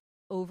war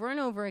over and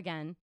over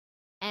again.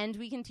 And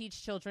we can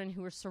teach children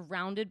who are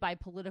surrounded by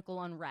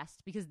political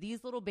unrest, because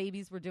these little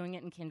babies were doing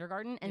it in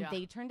kindergarten and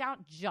they turned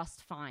out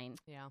just fine.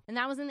 Yeah. And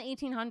that was in the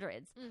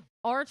 1800s.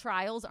 Our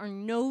trials are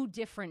no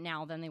different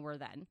now than they were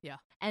then. Yeah.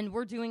 And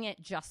we're doing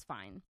it just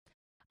fine.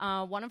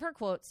 One of her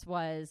quotes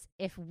was,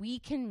 "If we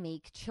can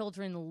make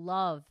children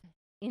love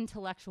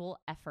intellectual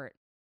effort,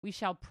 we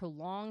shall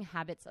prolong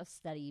habits of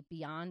study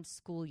beyond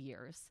school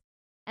years."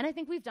 And I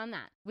think we've done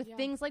that with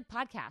things like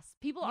podcasts.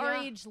 People our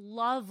age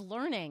love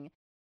learning.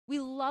 We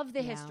love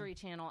the History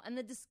Channel and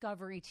the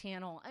Discovery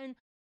Channel and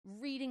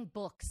reading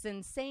books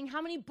and saying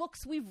how many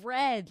books we've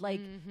read.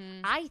 Like,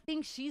 I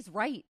think she's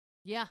right.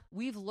 Yeah.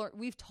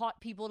 We've taught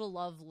people to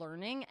love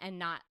learning and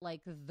not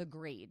like the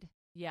grade.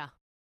 Yeah.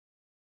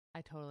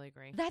 I totally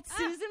agree. That's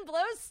Susan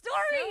Blow's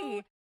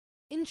story. So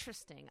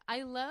interesting.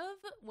 I love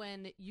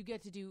when you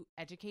get to do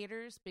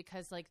educators,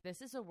 because like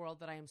this is a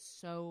world that I am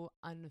so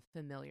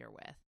unfamiliar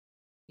with.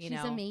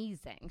 She's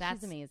amazing.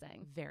 She's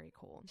amazing. Very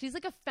cool. She's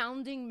like a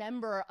founding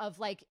member of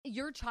like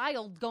your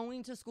child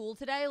going to school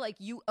today. Like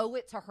you owe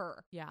it to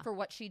her for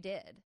what she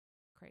did.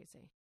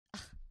 Crazy.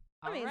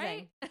 Amazing. All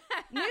right.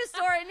 New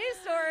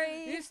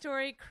story. New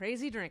story.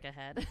 Crazy drink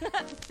ahead.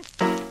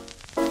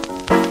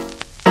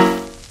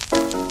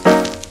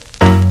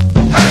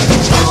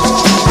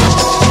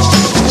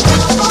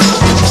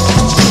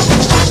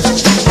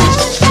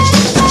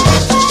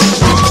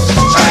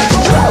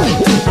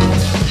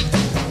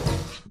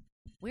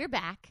 We're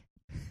back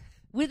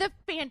with a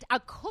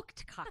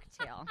cooked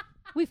cocktail.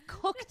 We've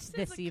cooked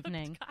this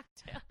evening.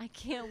 Cocktail. I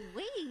can't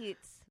wait.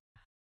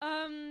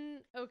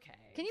 Okay.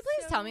 Can you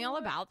please tell me all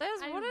about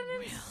this? What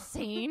an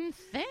insane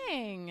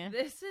thing.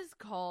 This is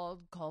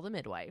called Call the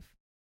Midwife.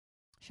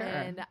 Sure.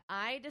 And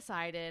I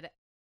decided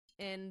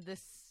in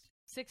this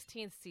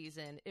 16th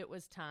season, it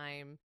was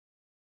time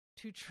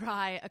to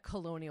try a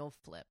colonial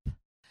flip.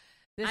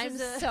 I'm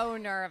so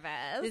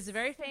nervous. This is a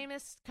very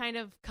famous kind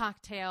of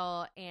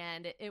cocktail,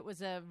 and it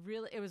was a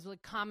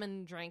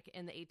common drink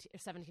in the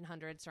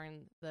 1700s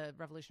during the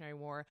Revolutionary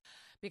War,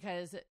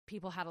 because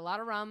people had a lot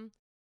of rum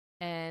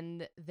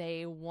and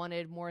they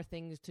wanted more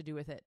things to do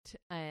with it,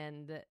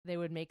 and they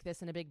would make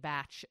this in a big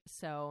batch.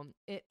 So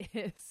it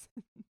is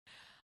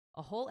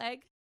a whole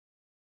egg,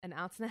 an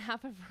ounce and a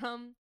half of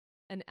rum,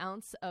 an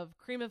ounce of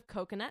cream of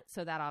coconut,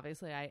 so that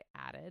obviously I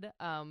added,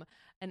 an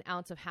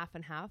ounce of half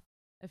and half,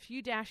 a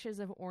few dashes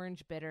of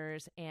orange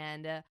bitters,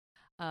 and a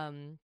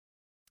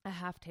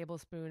half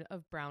tablespoon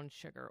of brown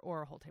sugar,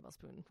 or a whole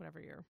tablespoon, whatever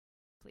you're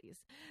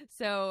please.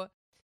 So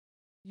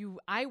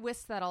I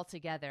whisked that all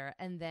together,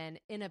 and then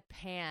in a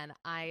pan,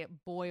 I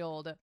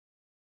boiled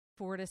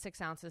 4 to 6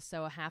 ounces,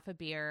 so a half a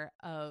beer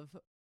of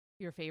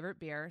your favorite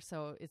beer.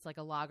 So it's like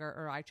a lager,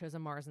 or I chose a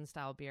Marzen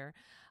style beer.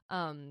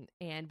 And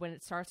when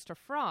it starts to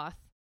froth,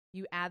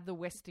 you add the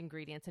whisked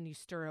ingredients and you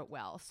stir it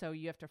well. So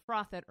you have to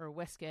froth it or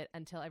whisk it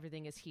until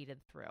everything is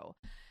heated through.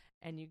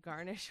 And you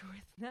garnish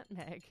with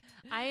nutmeg.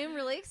 I am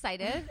really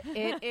excited.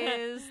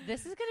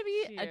 This is going to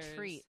be Cheers. a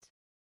treat.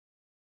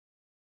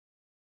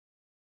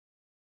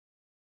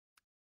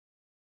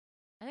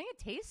 I think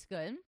it tastes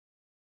good.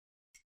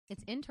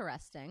 It's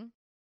interesting.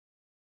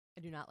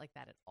 I do not like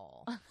that at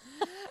all.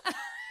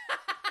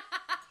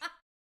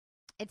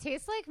 It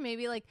tastes like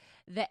maybe like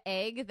the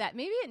egg that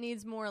maybe it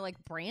needs more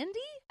like brandy.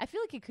 I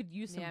feel like it could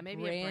use some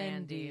maybe brandy. a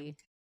brandy.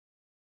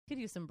 Could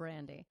use some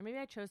brandy. Or maybe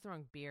I chose the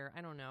wrong beer. I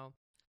don't know.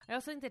 I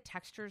also think the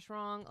texture's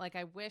wrong. Like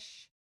I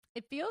wish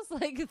it feels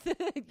like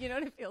you know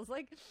what it feels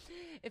like?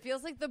 It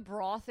feels like the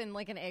broth in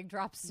like an egg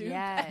drop soup.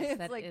 Yes,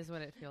 that is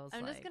what it feels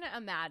like. I'm just gonna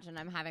imagine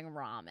I'm having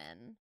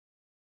ramen.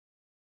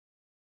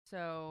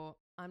 So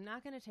I'm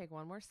not going to take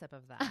one more sip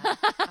of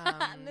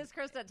that. Miss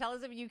Krista, tell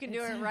us if you can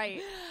do it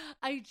right.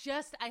 I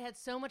had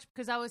so much,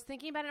 because I was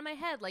thinking about it in my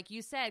head, like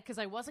you said, because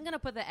I wasn't going to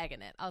put the egg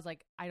in it. I was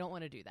like, I don't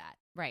want to do that.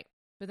 Right.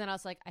 But then I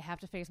was like, I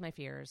have to face my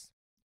fears.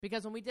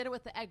 Because when we did it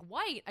with the egg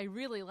white, I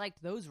really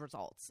liked those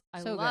results.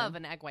 I love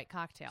an egg white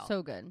cocktail.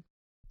 So good.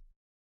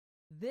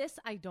 This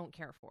I don't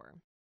care for.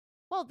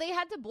 Well, they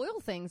had to boil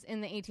things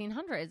in the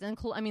 1800s and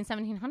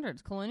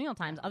 1700s, colonial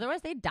times.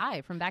 Otherwise, they'd die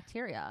from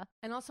bacteria.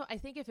 And also, I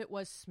think if it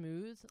was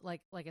smooth,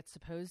 like it's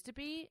supposed to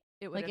be,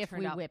 it would like have if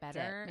turned we out whipped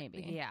better. it,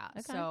 maybe. Yeah.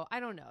 Okay. So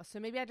I don't know. So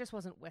maybe I just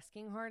wasn't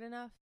whisking hard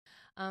enough.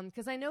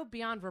 Because I know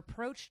Beyond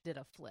Reproach did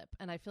a flip,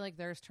 and I feel like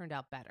theirs turned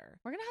out better.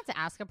 We're gonna have to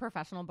ask a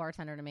professional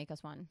bartender to make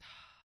us one.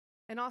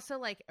 And also,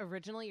 like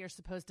originally, you're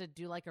supposed to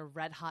do like a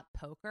red hot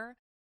poker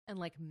and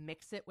like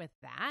mix it with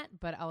that.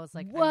 But I was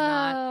like, whoa.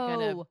 I'm not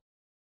gonna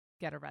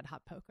get a red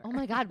hot poker. Oh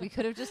my God, we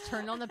could have just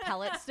turned on the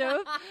pellet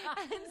stove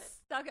and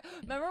stuck it.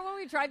 Remember when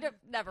we tried to,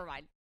 never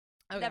mind.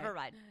 Okay. Never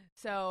mind.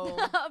 So,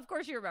 of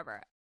course you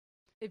remember.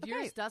 if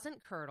yours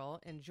doesn't curdle,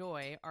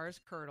 enjoy. Ours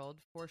curdled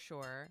for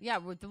sure. Yeah,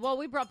 well,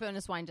 we brought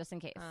bonus wine just in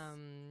case.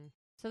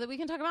 So that we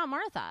can talk about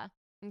Martha.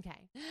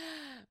 Okay.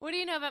 What do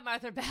you know about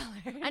Martha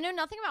Ballard? I know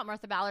nothing about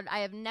Martha Ballard. I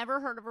have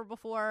never heard of her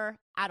before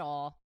at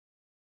all.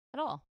 At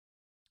all.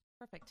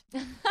 Perfect.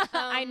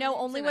 I know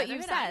only what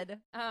you said.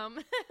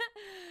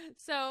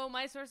 So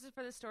my sources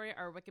for this story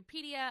are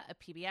Wikipedia, a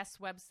PBS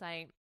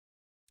website,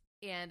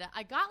 and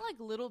I got like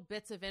little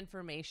bits of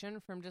information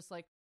from just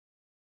like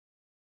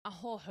a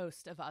whole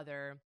host of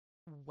other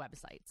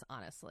websites,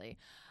 honestly.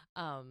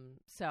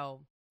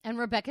 And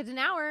Rebecca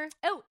Denauer.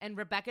 Oh, and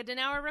Rebecca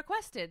Denauer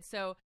requested.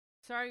 So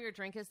sorry your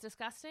drink is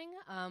disgusting,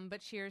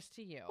 but cheers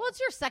to you. Well, it's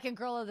your second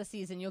girl of the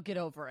season. You'll get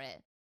over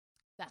it.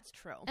 That's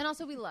true. And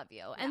also, we love you.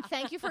 Yeah. And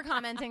thank you for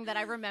commenting that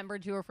I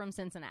remembered you were from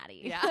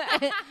Cincinnati.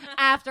 Yeah.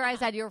 After I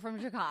said you were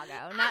from Chicago.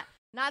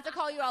 Not to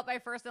call you out by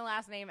first and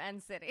last name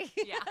and city.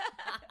 Yeah.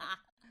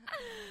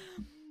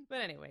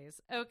 But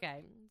anyways,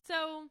 okay.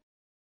 So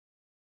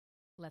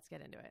let's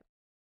get into it.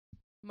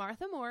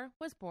 Martha Moore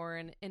was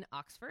born in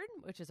Oxford,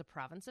 which is a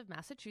province of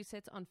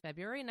Massachusetts, on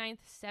February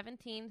 9th,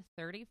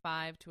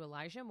 1735, to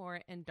Elijah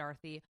Moore and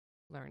Dorothy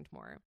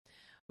Learned-Moore.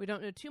 We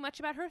don't know too much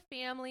about her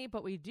family,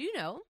 but we do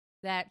know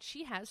that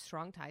she has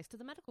strong ties to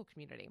the medical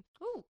community.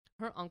 Ooh.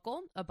 Her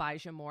uncle,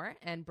 Abijah Moore,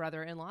 and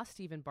brother-in-law,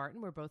 Stephen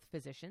Barton, were both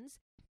physicians.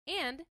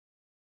 And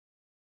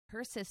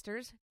her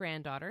sister's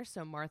granddaughter,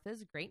 so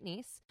Martha's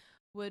great-niece,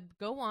 would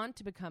go on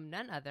to become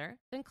none other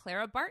than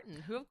Clara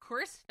Barton, who, of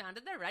course,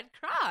 founded the Red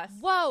Cross.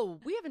 Whoa.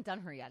 We haven't done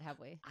her yet, have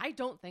we? I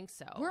don't think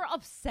so. We're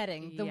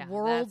upsetting the Yeah,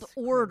 world that's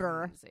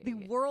order. crazy.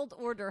 The world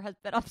order has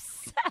been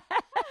upset.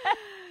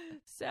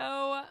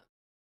 So,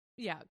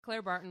 yeah,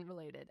 Claire Barton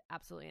related.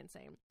 Absolutely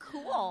insane.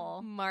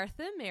 Cool.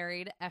 Martha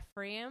married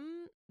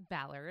Ephraim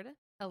Ballard,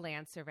 a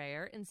land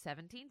surveyor, in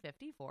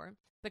 1754.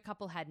 The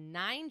couple had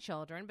 9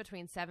 children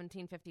between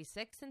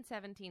 1756 and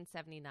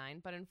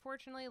 1779, but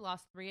unfortunately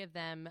lost 3 of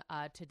them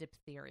to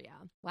diphtheria.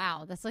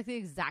 Wow, that's like the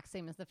exact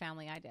same as the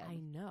family I did. I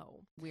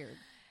know. Weird.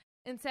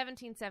 In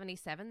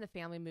 1777, the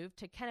family moved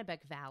to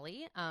Kennebec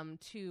Valley,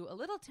 to a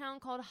little town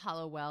called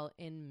Hollowell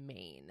in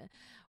Maine,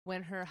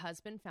 when her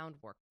husband found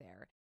work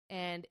there.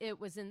 And it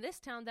was in this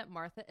town that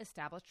Martha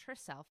established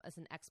herself as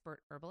an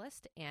expert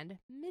herbalist and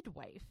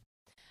midwife.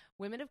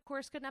 Women, of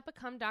course, could not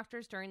become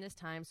doctors during this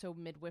time, so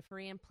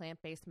midwifery and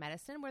plant-based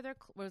medicine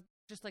were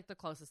just like the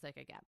closest they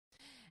could get.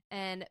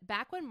 And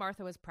back when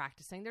Martha was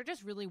practicing, there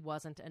just really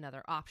wasn't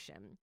another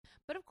option.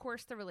 But of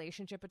course, the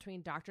relationship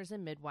between doctors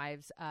and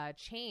midwives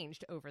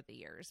changed over the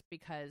years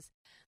because,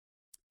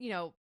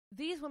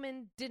 these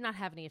women did not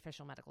have any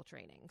official medical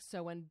training.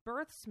 So when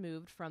births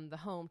moved from the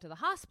home to the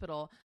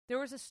hospital, there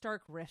was a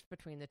stark rift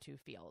between the two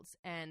fields.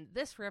 And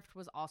this rift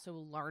was also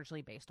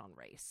largely based on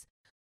race.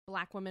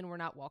 Black women were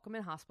not welcome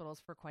in hospitals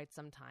for quite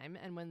some time,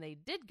 and when they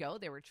did go,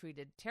 they were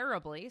treated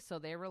terribly, so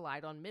they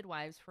relied on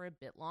midwives for a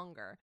bit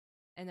longer.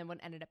 And then what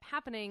ended up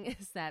happening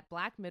is that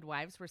Black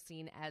midwives were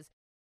seen as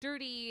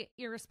dirty,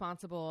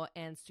 irresponsible,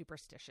 and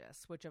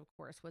superstitious, which of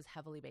course was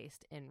heavily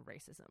based in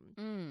racism.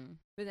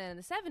 But then in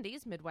the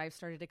 70s, midwives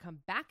started to come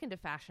back into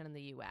fashion in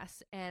the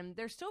U.S., and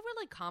they're still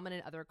really common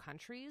in other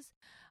countries,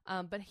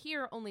 but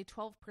here only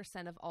 12%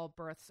 of all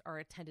births are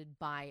attended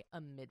by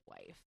a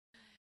midwife.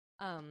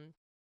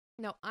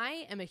 Now,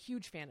 I am a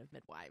huge fan of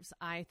midwives.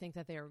 I think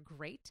that they are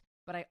great,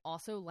 but I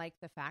also like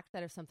the fact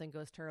that if something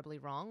goes terribly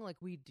wrong, like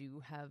we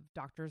do have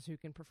doctors who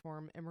can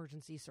perform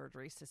emergency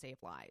surgeries to save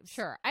lives.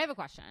 Sure. I have a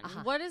question.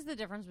 What is the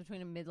difference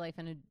between a midwife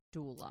and a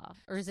doula?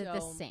 Or is it the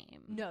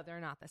same? No,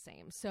 they're not the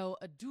same. So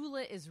a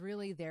doula is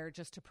really there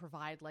just to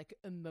provide like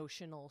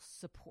emotional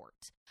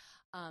support.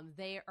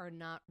 They are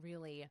not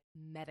really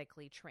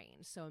medically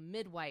trained. So a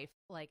midwife,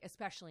 like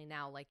especially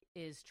now, like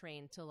is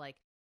trained to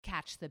like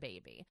catch the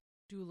baby.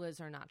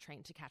 Doulas are not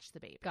trained to catch the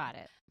baby. Got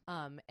it.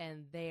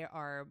 And they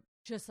are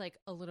just like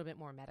a little bit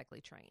more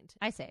medically trained.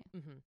 I see.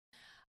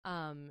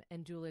 And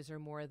doulas are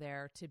more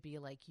there to be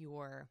like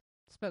your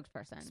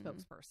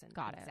spokesperson.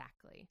 Got it.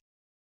 Exactly.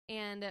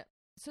 And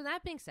so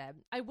that being said,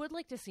 I would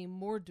like to see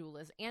more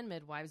doulas and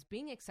midwives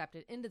being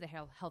accepted into the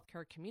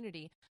healthcare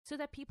community so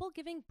that people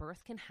giving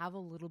birth can have a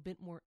little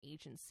bit more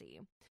agency.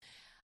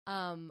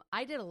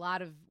 I did a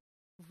lot of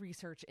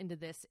research into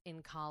this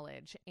in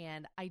college,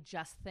 and I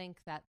just think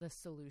that the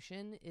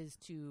solution is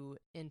to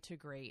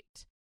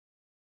integrate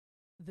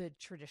the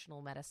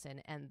traditional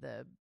medicine and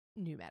the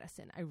new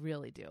medicine. I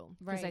really do.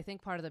 Because I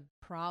think part of the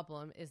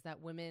problem is that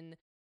women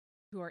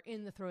who are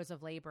in the throes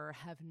of labor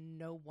have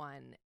no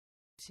one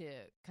to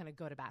kind of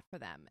go to bat for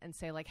them and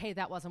say like, hey,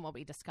 that wasn't what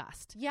we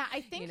discussed. Yeah, I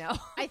think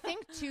I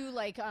think too,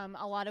 like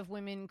a lot of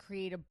women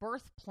create a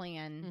birth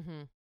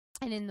plan,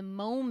 and in the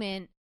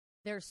moment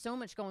there's so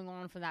much going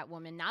on for that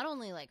woman, not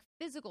only like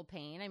physical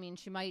pain. I mean,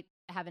 she might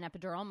have an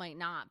epidural, might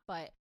not,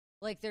 but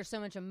like there's so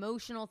much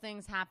emotional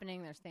things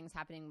happening. There's things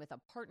happening with a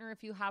partner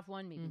if you have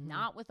one, maybe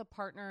not with a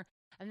partner.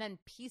 And then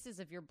pieces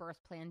of your birth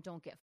plan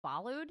don't get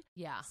followed.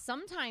 Yeah.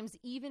 Sometimes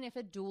even if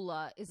a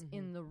doula is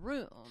in the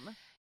room,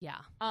 Yeah.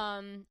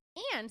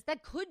 And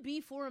that could be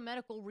for a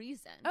medical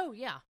reason. Oh,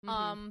 yeah.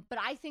 But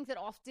I think that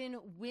often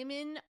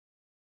women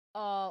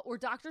or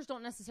doctors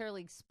don't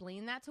necessarily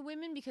explain that to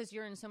women because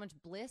you're in so much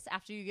bliss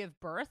after you give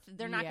birth.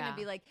 They're not going to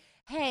be like,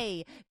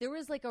 hey, there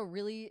was like a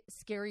really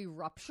scary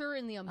rupture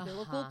in the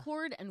umbilical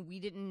cord and we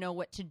didn't know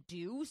what to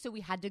do. So we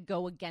had to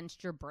go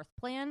against your birth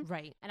plan.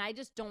 Right. And I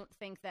just don't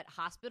think that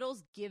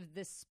hospitals give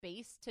this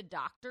space to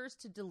doctors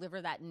to deliver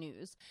that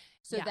news.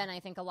 So then I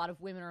think a lot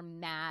of women are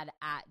mad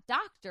at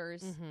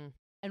doctors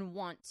and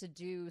want to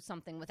do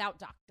something without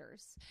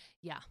doctors.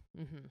 Yeah.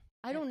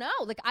 I don't know.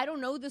 Like, I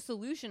don't know the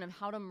solution of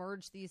how to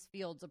merge these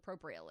fields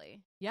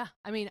appropriately. Yeah.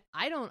 I mean,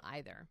 I don't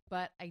either,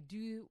 but I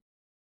do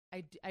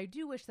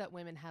wish that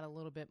women had a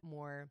little bit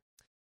more,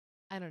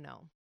 I don't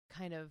know,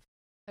 kind of,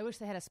 I wish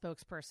they had a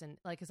spokesperson.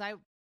 Like, because I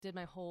did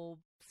my whole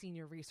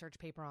senior research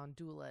paper on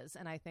doulas,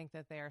 and I think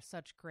that they are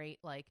such great,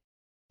 like,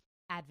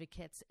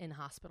 advocates in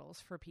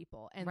hospitals for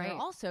people. And they're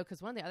also,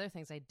 because one of the other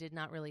things I did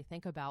not really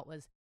think about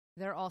was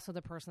they're also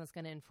the person that's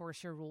going to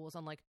enforce your rules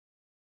on, like,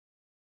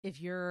 if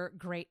your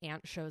great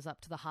aunt shows up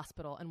to the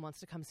hospital and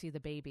wants to come see the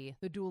baby,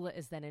 the doula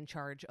is then in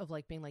charge of,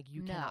 like, being like,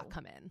 you cannot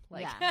come in.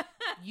 Like,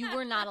 you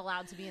were not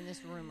allowed to be in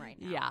this room right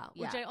now. Yeah,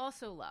 which I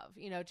also love.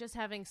 You know, just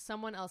having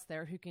someone else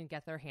there who can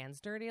get their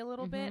hands dirty a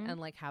little bit and,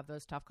 like, have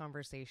those tough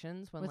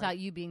conversations when, without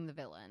you being the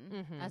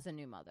villain as a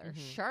new mother.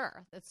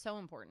 Sure, that's so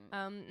important.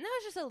 Now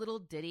it's just a little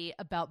ditty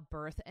about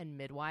birth and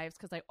midwives,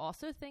 because I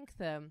also think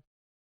the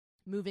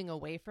moving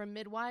away from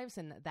midwives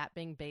and that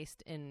being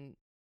based in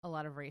a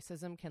lot of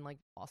racism can, like,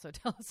 also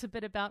tell us a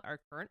bit about our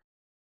current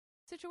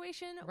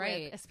situation,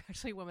 right? With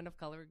especially women of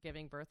color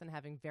giving birth and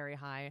having very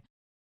high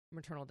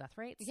maternal death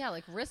rates. Yeah,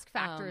 like, risk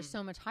factor is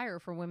so much higher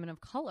for women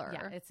of color.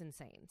 Yeah, it's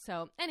insane.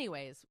 So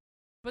anyways,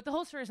 but the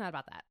whole story is not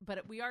about that.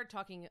 But we are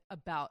talking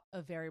about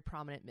a very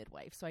prominent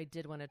midwife. So I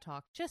did want to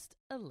talk just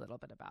a little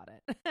bit about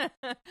it.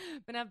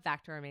 But now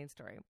back to our main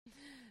story.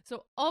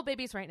 So all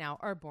babies right now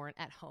are born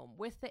at home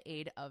with the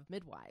aid of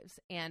midwives.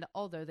 And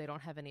although they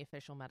don't have any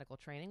official medical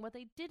training, what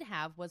they did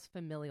have was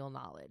familial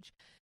knowledge.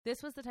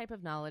 This was the type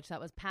of knowledge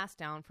that was passed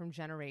down from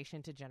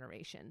generation to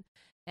generation.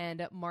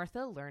 And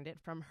Martha learned it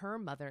from her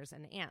mothers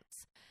and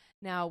aunts.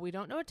 Now, we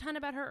don't know a ton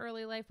about her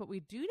early life, but we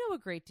do know a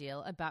great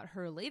deal about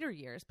her later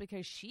years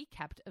because she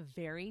kept a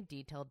very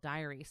detailed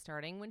diary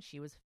starting when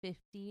she was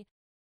 50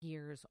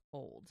 years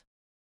old.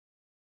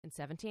 In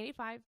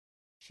 1785,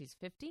 she's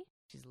 50,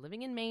 she's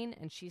living in Maine,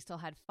 and she still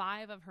had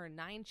 5 of her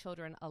 9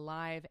 children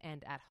alive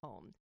and at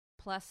home,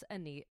 plus a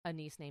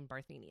niece named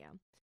Barthenia.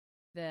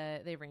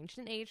 They ranged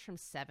in age from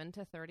 7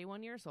 to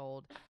 31 years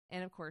old,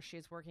 and of course, she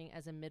is working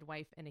as a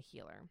midwife and a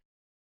healer.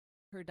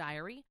 Her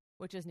diary,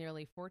 which is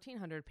nearly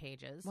 1,400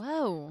 pages,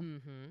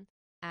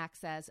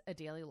 acts as a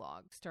daily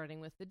log, starting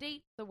with the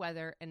date, the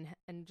weather, and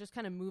just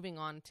kind of moving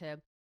on to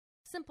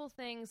simple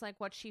things like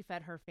what she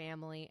fed her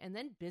family, and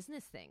then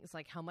business things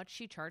like how much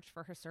she charged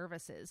for her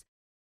services,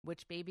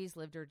 which babies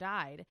lived or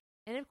died,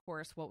 and of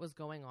course, what was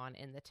going on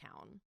in the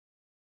town.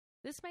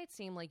 This might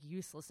seem like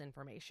useless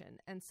information,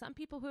 and some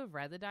people who have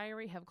read the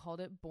diary have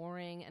called it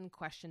boring and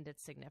questioned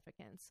its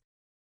significance.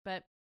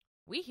 But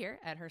we here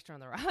at Herster on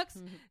the Rocks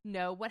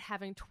know what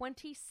having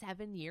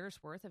 27 years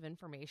worth of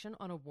information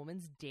on a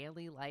woman's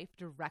daily life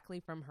directly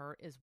from her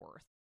is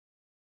worth.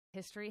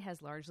 History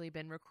has largely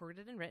been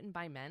recorded and written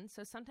by men,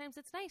 so sometimes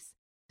it's nice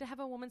to have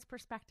a woman's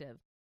perspective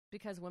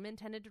because women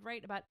tended to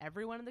write about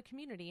everyone in the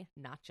community,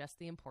 not just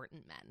the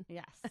important men.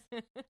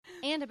 Yes.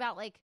 And about,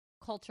 like,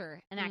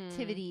 culture and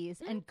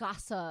activities and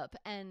gossip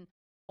and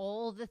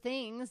all the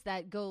things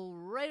that go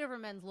right over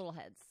men's little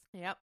heads.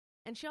 Yep.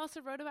 And she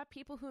also wrote about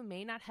people who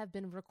may not have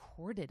been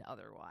recorded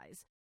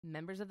otherwise.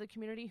 Members of the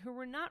community who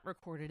were not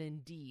recorded in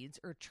deeds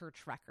or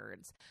church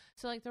records.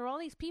 So, like, there are all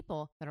these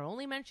people that are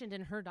only mentioned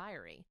in her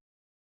diary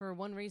for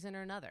one reason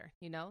or another,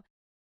 you know?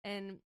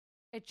 And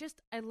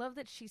I love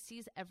that she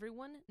sees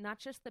everyone, not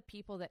just the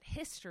people that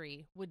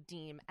history would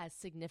deem as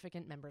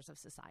significant members of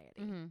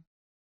society.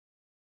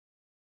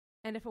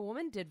 And if a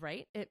woman did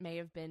write, it may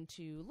have been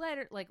to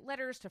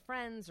letters to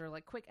friends or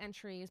like quick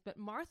entries, but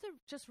Martha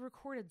just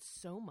recorded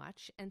so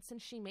much. And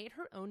since she made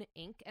her own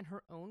ink and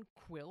her own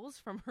quills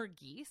from her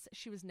geese,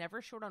 she was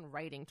never short on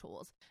writing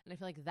tools. And I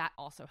feel like that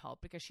also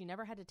helped because she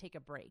never had to take a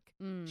break.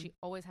 She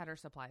always had her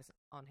supplies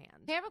on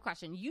hand. Hey, I have a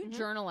question. You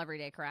journal every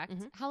day, correct?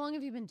 How long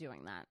have you been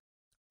doing that?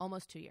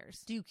 Almost 2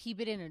 years. Do you keep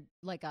it in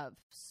a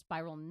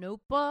spiral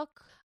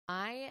notebook?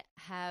 I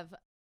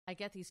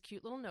get these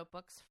cute little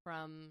notebooks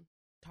from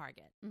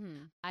Target.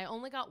 I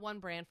only got one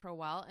brand for a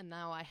while, and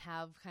now I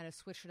have kind of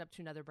switched it up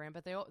to another brand,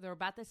 but they're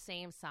about the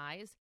same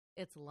size.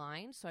 It's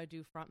lined, so I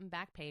do front and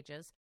back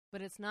pages,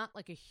 but it's not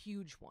like a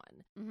huge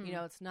one. You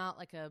know, it's not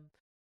like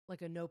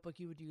a notebook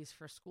you would use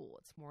for school.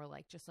 It's more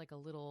like just like a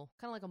little,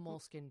 kind of like a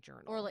moleskin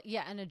journal. Or like,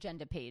 an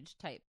agenda page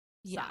type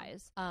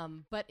size.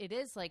 But it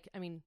is like,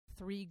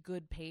 3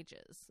 good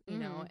pages, you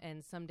know,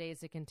 and some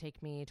days it can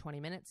take me 20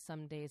 minutes.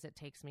 Some days it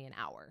takes me an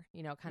hour,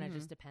 you know, kind of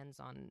just depends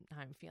on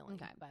how I'm feeling.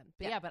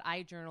 Okay. But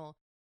I journal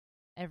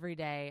every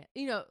day,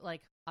 you know,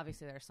 like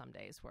obviously there are some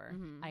days where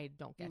I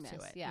don't get to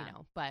it, you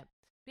know, but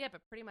Yeah,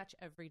 but pretty much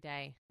every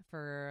day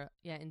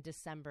in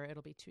December,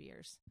 it'll be 2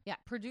 years. Yeah.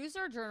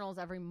 Producer journals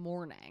every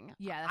morning.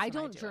 Yeah, I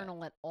don't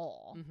journal at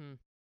all. Mm-hmm.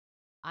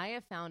 I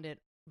have found it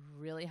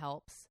really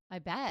helps. I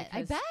bet.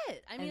 I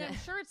mean, I'm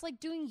sure it's like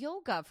doing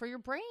yoga for your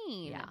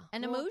brain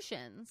and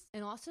emotions.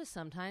 And also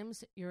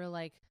sometimes you're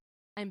like,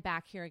 I'm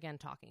back here again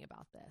talking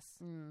about this.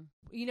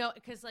 You know,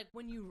 because like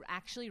when you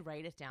actually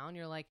write it down,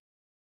 you're like,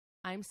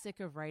 I'm sick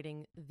of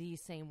writing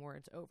these same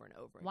words over and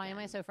over Why again.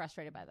 am I so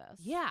frustrated by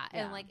this? Yeah.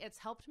 And like it's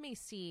helped me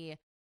see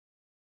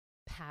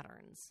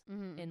patterns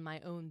in my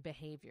own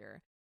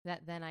behavior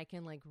that then I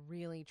can like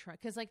really try.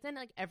 Because like then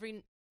like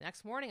every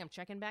next morning I'm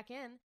checking back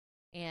in.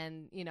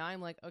 And, you know, I'm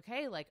like,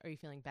 okay, like, are you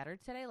feeling better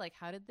today? Like,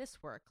 how did this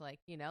work?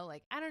 Like, you know,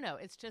 like, I don't know.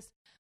 It's just,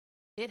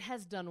 it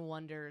has done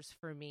wonders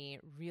for me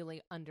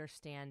really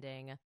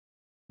understanding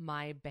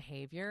my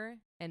behavior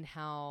and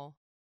how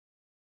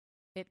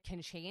it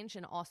can change.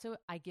 And also,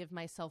 I give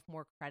myself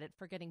more credit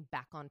for getting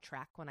back on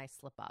track when I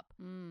slip up.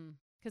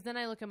 Because then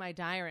I look at my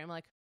diary and I'm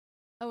like,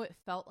 oh, it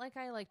felt like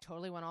I like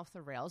totally went off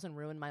the rails and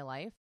ruined my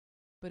life.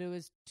 But it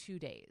was 2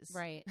 days.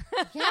 Right.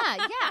 Yeah,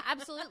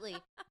 absolutely.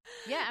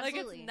 Yeah,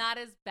 absolutely. Like it's not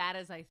as bad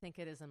as I think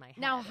it is in my head.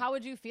 Now, how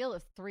would you feel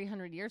if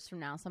 300 years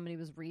from now somebody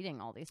was reading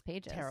all these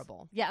pages?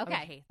 Terrible. Yeah, okay.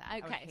 I would hate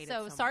that. Okay,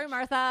 so sorry,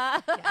 much.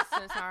 Martha. Yes,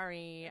 so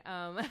sorry.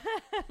 I would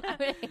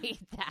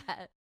hate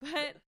that.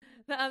 But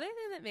the other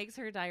thing that makes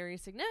her diary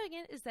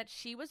significant is that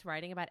she was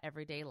writing about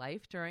everyday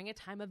life during a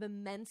time of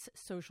immense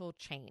social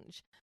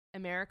change.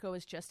 America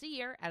was just a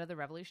year out of the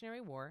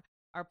Revolutionary War.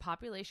 Our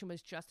population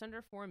was just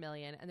under 4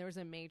 million, and there was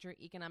a major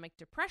economic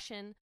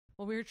depression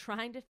while we were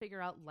trying to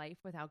figure out life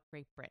without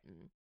Great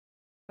Britain.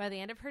 By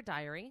the end of her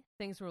diary,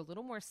 things were a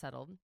little more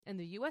settled, and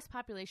the U.S.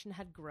 population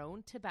had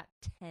grown to about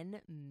 10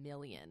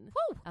 million.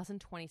 Whew. That was in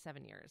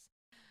 27 years.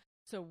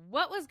 So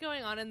what was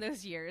going on in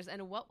those years,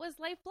 and what was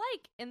life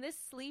like in this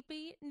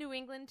sleepy New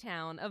England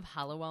town of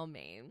Hallowell,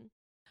 Maine?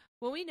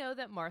 Well, we know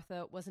that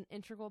Martha was an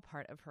integral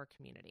part of her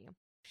community.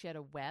 She had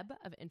a web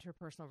of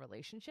interpersonal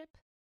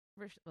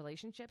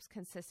relationships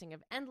consisting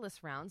of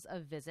endless rounds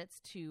of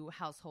visits to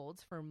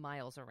households for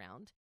miles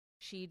around.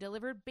 She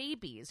delivered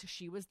babies.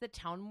 She was the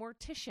town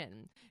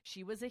mortician.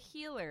 She was a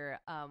healer,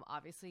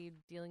 obviously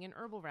dealing in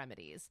herbal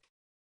remedies.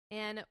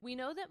 And we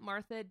know that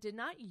Martha did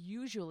not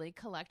usually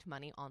collect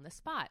money on the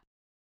spot,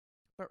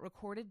 but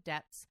recorded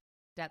debts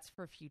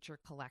for future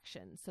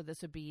collection. So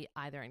this would be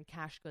either in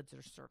cash goods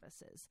or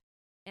services.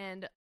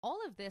 And all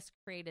of this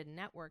created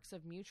networks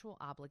of mutual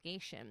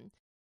obligation.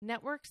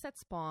 Networks that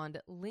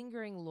spawned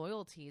lingering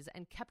loyalties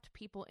and kept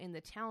people in the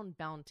town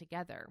bound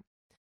together.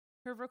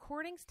 Her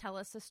recordings tell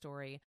us a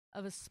story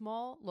of a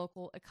small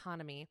local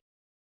economy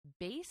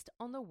based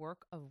on the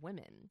work of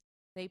women.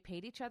 They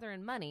paid each other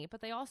in money, but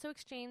they also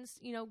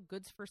exchanged,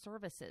 goods for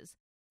services.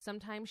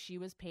 Sometimes she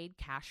was paid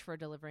cash for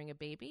delivering a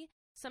baby.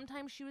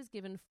 Sometimes she was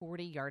given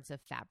 40 yards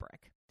of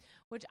fabric,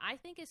 which I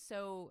think is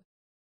so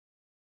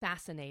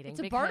fascinating.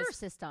 It's a barter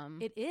system.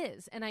 It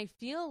is. And I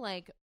feel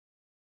like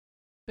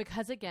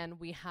because again,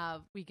 we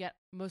get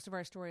most of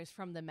our stories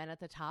from the men at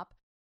the top.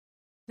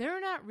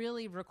 They're not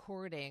really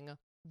recording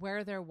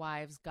where their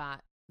wives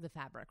got the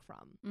fabric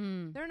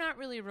from. They're not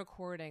really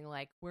recording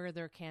like where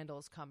their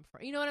candles come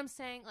from. You know what I'm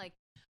saying? Like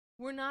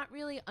we're not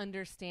really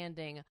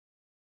understanding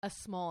a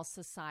small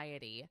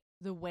society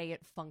the way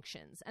it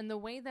functions and the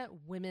way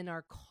that women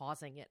are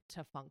causing it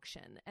to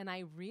function. And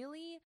I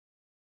really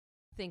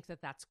think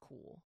that that's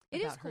cool.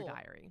 It is cool. Her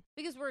diary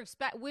because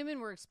women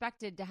were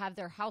expected to have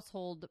their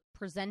household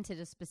presented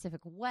a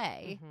specific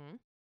way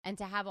and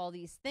to have all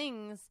these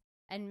things,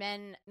 and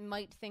men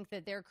might think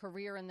that their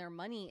career and their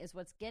money is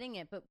what's getting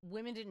it, but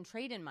women didn't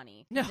trade in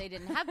money. No. They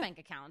didn't have bank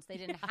accounts. They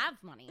didn't have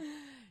money.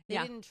 They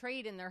didn't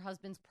trade in their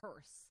husband's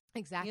purse.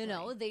 Exactly.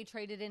 They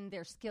traded in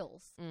their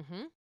skills.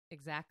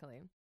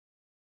 Exactly.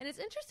 And it's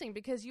interesting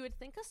because you would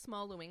think a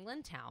small New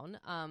England town,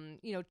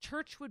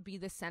 church would be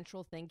the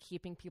central thing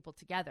keeping people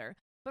together.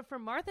 But for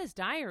Martha's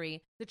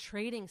diary, the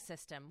trading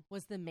system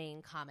was the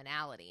main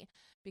commonality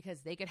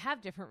because they could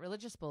have different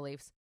religious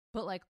beliefs,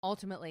 but like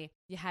ultimately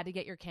you had to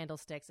get your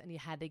candlesticks and you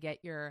had to get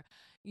your,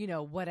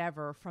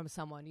 whatever from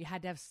someone. You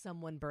had to have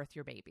someone birth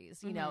your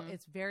babies.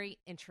 It's very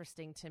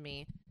interesting to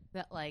me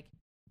that like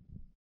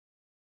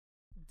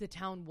the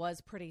town was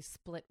pretty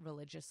split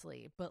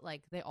religiously, but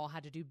like they all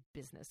had to do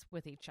business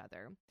with each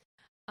other.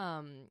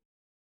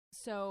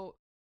 So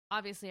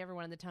obviously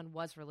everyone in the town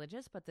was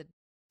religious, but the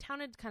town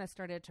had kind of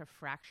started to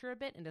fracture a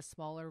bit into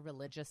smaller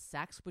religious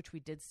sects, which we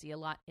did see a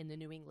lot in the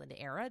New England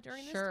era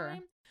during this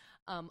time.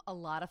 A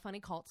lot of funny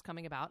cults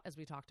coming about, as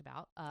we talked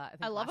about.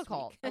 I love a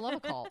cult. I love a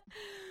cult.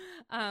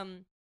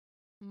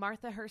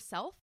 Martha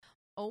herself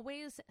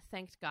always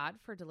thanked God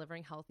for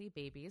delivering healthy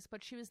babies,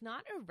 but she was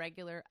not a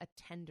regular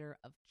attender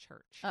of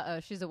church.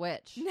 She's a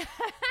witch.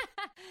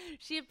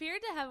 She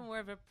appeared to have more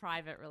of a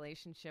private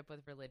relationship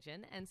with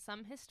religion, and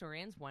some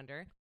historians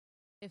wonder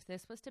if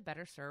this was to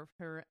better serve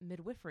her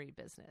midwifery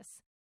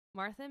business.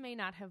 Martha may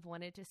not have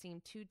wanted to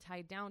seem too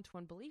tied down to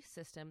one belief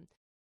system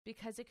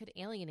because it could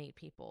alienate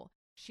people.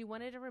 She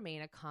wanted to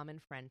remain a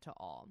common friend to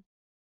all.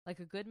 Like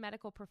a good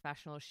medical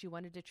professional, she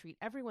wanted to treat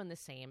everyone the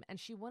same, and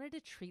she wanted to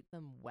treat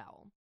them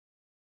well.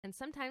 And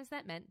sometimes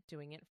that meant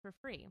doing it for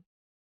free.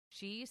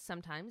 She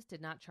sometimes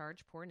did not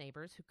charge poor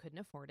neighbors who couldn't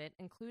afford it,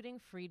 including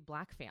freed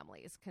Black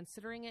families,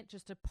 considering it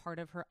just a part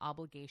of her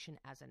obligation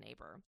as a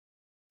neighbor.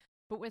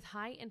 But with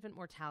high infant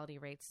mortality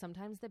rates,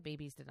 sometimes the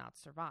babies did not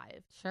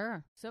survive.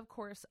 Sure. So, of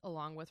course,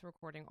 along with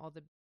recording all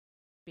the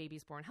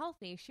babies born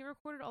healthy, she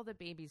recorded all the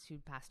babies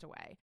who'd passed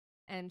away.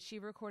 And she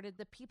recorded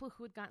the people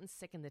who had gotten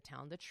sick in the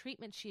town, the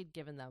treatment she had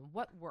given them,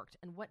 what worked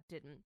and what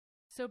didn't.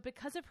 So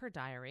because of her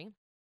diary,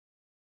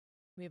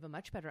 we have a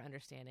much better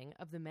understanding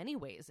of the many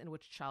ways in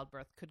which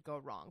childbirth could go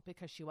wrong,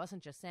 because she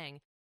wasn't just saying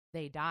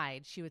they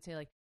died. She would say,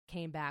 like,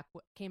 came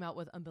out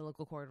with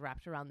umbilical cord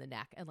wrapped around the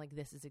neck, and, like,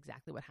 this is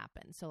exactly what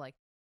happened. So, like,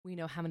 we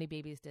know how many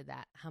babies did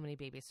that, how many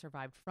babies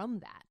survived from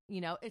that. You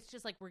know, it's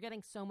just like we're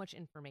getting so much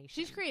information.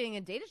 She's creating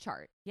a data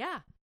chart. Yeah.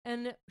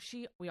 And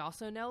we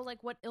also know,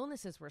 like, what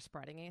illnesses were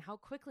spreading and how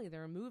quickly they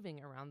were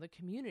moving around the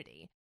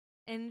community.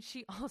 And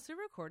she also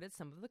recorded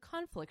some of the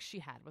conflicts she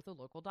had with the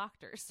local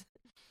doctors.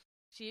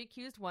 She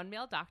accused one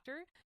male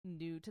doctor,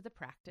 new to the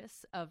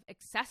practice, of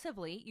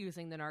excessively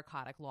using the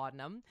narcotic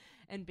laudanum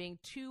and being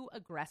too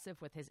aggressive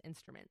with his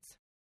instruments.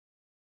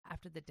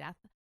 After the death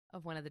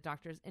of one of the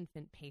doctor's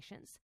infant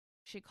patients,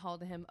 she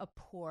called him a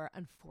poor,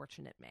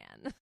 unfortunate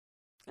man.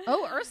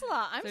 Oh,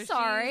 Ursula, I'm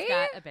sorry. She's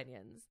got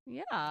opinions.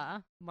 Yeah.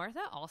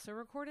 Martha also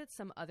recorded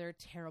some other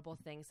terrible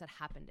things that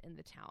happened in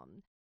the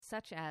town,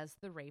 such as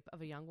the rape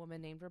of a young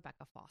woman named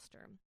Rebecca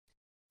Foster.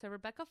 So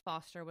Rebecca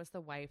Foster was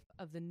the wife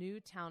of the new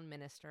town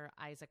minister,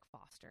 Isaac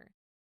Foster.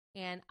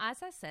 And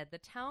as I said, the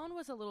town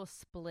was a little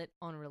split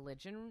on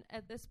religion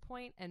at this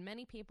point, and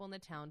many people in the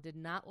town did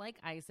not like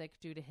Isaac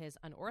due to his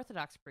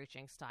unorthodox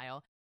preaching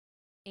style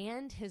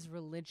and his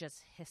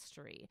religious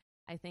history.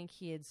 I think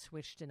he had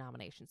switched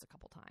denominations a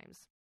couple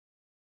times.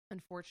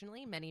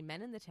 Unfortunately, many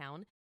men in the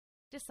town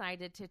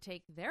decided to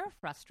take their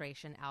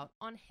frustration out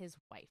on his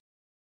wife.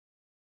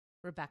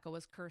 Rebecca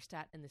was cursed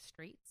at in the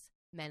streets.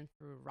 Men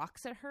threw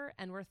rocks at her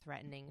and were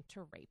threatening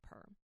to rape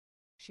her.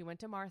 She went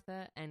to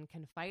Martha and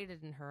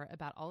confided in her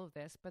about all of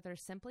this, but there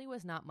simply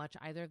was not much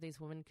either of these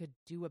women could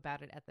do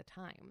about it at the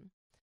time.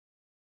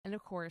 And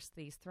of course,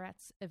 these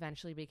threats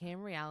eventually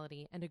became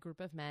reality, and a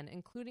group of men,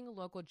 including a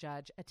local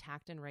judge,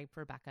 attacked and raped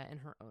Rebecca in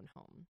her own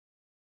home.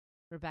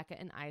 Rebecca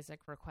and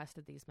Isaac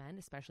requested these men,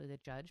 especially the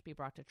judge, be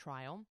brought to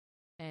trial,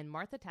 and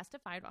Martha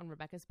testified on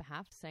Rebecca's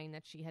behalf, saying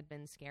that she had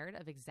been scared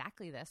of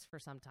exactly this for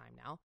some time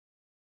now.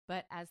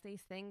 But as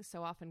these things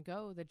so often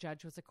go, the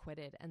judge was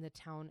acquitted, and the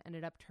town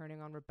ended up turning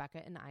on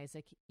Rebecca and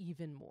Isaac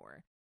even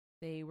more.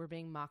 They were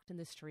being mocked in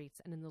the streets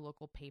and in the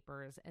local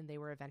papers, and they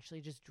were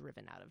eventually just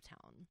driven out of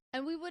town.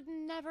 And we would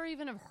never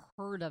even have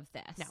heard of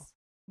this. No.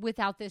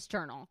 Without this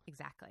journal.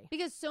 Exactly.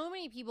 Because so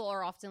many people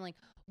are often like,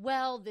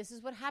 well, this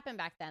is what happened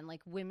back then.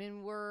 Like,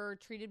 women were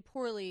treated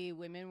poorly.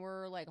 Women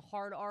were, like,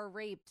 hard R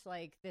raped,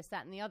 like this,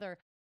 that, and the other.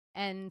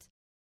 And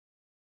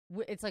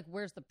it's like,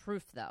 where's the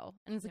proof, though?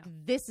 And it's like,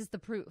 this is the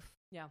proof.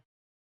 Yeah.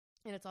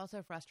 And it's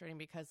also frustrating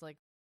because, like,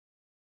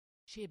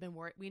 she had been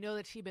worried. We know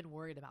that she'd been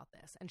worried about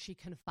this, and she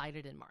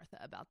confided in Martha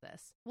about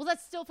this. Well,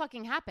 that still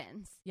fucking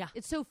happens. Yeah.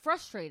 It's so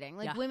frustrating.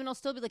 Like, women will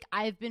still be like,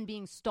 I've been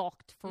being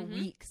stalked for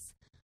weeks.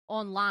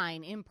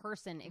 Online, in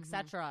person,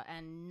 etc.,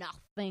 and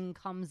nothing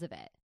comes of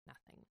it.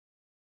 Nothing.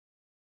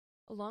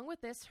 Along with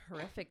this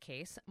horrific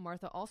case,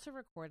 Martha also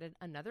recorded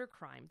another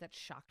crime that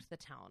shocked the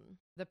town,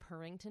 the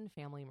Purrington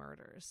family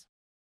murders.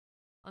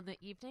 On the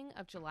evening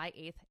of July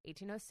 8th,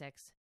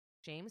 1806,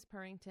 James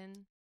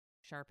Purrington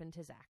sharpened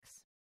his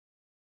axe.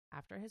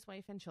 After his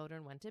wife and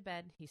children went to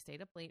bed, he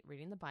stayed up late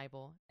reading the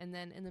Bible, and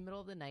then in the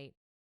middle of the night,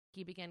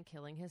 he began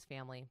killing his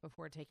family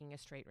before taking a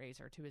straight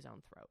razor to his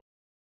own throat.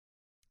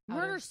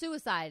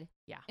 Murder-suicide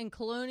in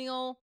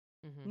colonial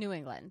New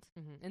England.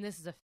 And this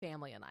is a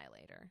family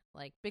annihilator,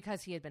 like,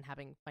 because he had been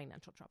having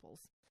financial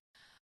troubles.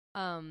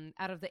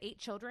 Out of the 8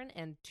 children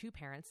and 2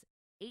 parents,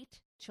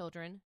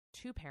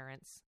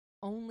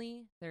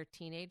 only their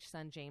teenage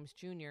son, James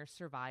Jr.,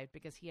 survived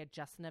because he had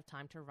just enough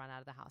time to run out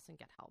of the house and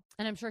get help.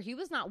 And I'm sure he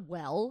was not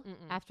well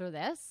after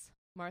this.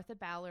 Martha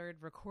Ballard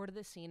recorded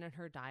the scene in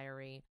her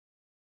diary.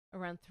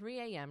 Around 3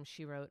 a.m.,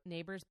 she wrote,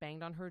 "Neighbors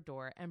banged on her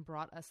door and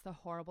brought us the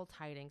horrible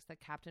tidings that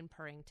Captain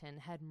Purrington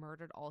had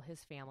murdered all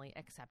his family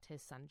except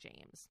his son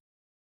James."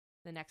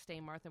 The next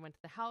day, Martha went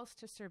to the house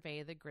to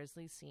survey the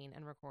grisly scene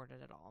and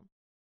recorded it all.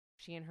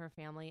 She and her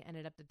family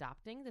ended up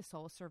adopting the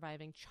sole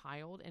surviving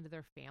child into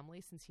their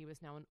family since he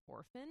was now an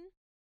orphan.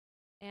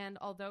 And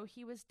although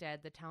he was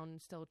dead, the town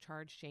still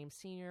charged James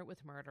Sr.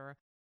 with murder,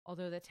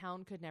 although the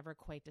town could never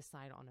quite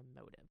decide on a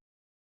motive.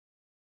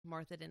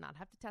 Martha did not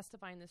have to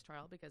testify in this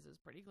trial because it was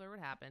pretty clear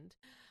what happened.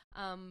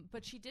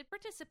 But she did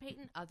participate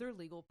in other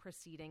legal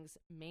proceedings,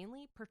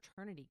 mainly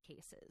paternity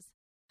cases.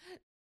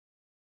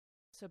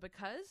 So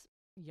because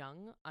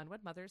young,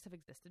 unwed mothers have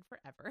existed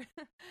forever,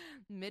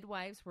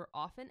 midwives were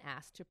often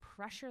asked to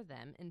pressure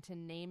them into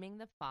naming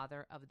the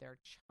father of their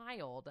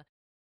child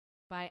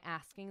by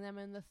asking them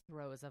in the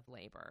throes of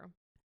labor.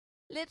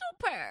 Little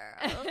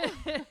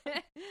Pearl.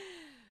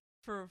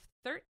 For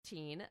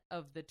 13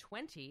 of the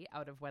 20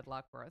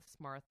 out-of-wedlock births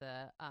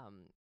Martha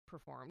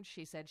performed,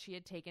 she said she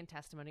had taken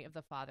testimony of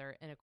the father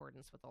in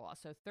accordance with the law.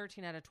 So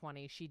 13 out of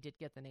 20, she did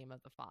get the name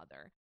of the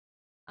father.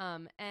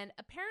 And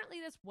apparently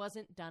this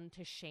wasn't done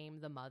to shame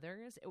the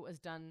mothers. It was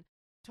done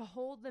to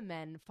hold the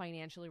men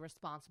financially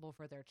responsible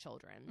for their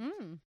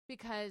children.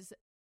 Because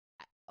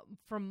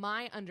from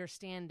my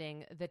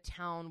understanding, the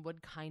town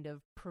would kind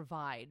of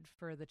provide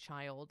for the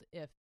child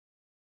if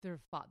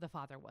the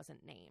father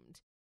wasn't named.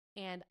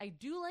 And I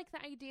do like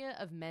the idea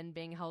of men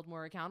being held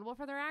more accountable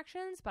for their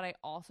actions, but I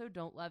also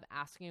don't love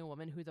asking a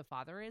woman who the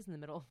father is in the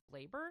middle of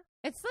labor.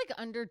 It's like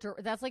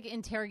that's like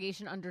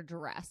interrogation under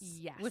duress.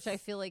 Yes. Which I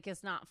feel like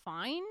is not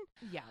fine.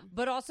 Yeah.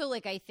 But also,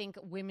 like, I think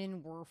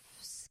women were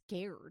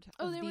scared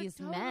of these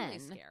were totally men.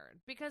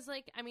 Scared. Because,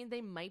 like, I mean,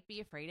 they might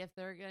be afraid if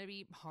they're going to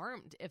be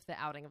harmed if the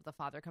outing of the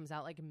father comes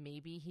out. Like,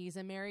 maybe he's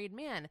a married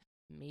man.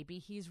 Maybe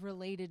he's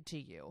related to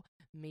you.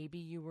 Maybe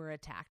you were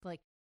attacked.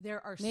 Like,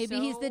 maybe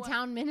he's the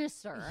town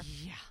minister.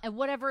 Yeah. And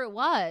whatever it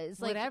was.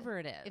 Like, whatever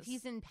it is. If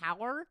he's in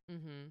power,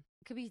 mm-hmm.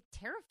 it could be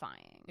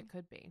terrifying. It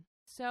could be.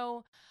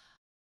 So,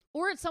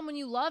 or it's someone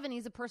you love and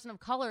he's a person of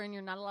color and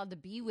you're not allowed to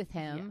be with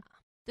him. Yeah.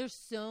 There's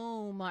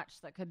so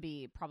much that could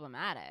be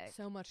problematic.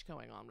 So much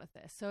going on with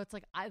this. So it's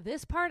like,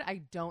 this part,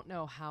 I don't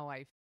know how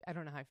I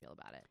don't know how I feel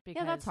about it.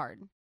 Because, yeah, that's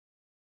hard.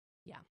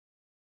 Yeah.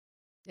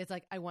 It's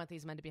like, I want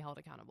these men to be held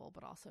accountable,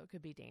 but also it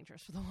could be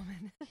dangerous for the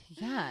woman.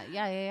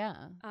 Yeah.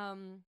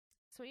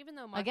 So even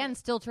though Martha, again,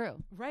 still true.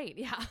 Right,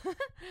 yeah.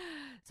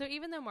 So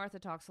even though Martha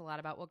talks a lot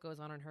about what goes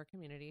on in her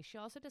community, she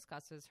also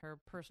discusses her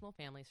personal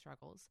family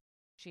struggles.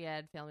 She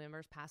had family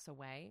members pass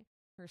away.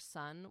 Her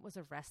son was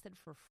arrested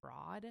for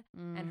fraud,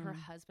 and her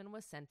husband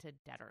was sent to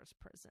debtor's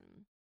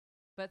prison.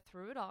 But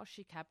through it all,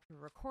 she kept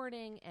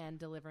recording and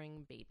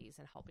delivering babies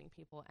and helping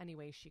people any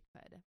way she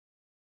could.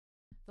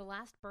 The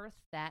last birth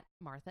that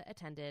Martha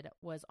attended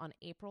was on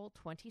April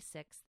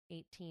 26,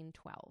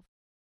 1812.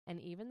 And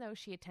even though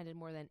she attended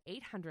more than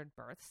 800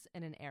 births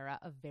in an era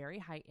of very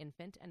high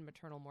infant and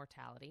maternal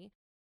mortality,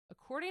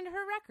 according to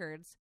her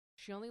records,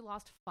 she only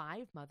lost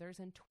 5 mothers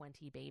and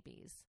 20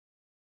 babies.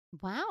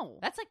 Wow.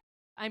 That's like,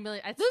 I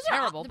mean, it's those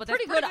terrible, are but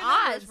pretty that's good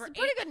odds. For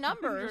pretty good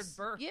numbers.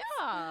 Births.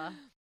 Yeah.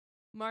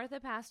 Martha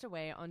passed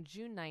away on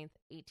June 9th,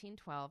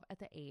 1812, at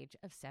the age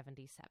of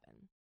 77.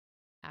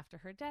 After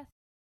her death,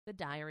 the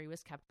diary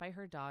was kept by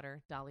her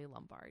daughter, Dolly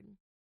Lombard.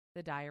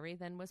 The diary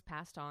then was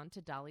passed on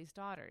to Dolly's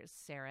daughters,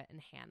 Sarah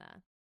and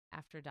Hannah,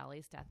 after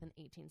Dolly's death in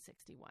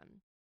 1861.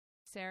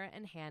 Sarah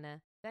and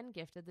Hannah then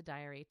gifted the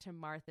diary to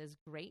Martha's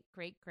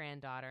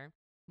great-great-granddaughter,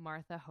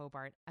 Martha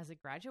Hobart, as a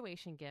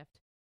graduation gift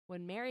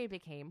when Mary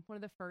became one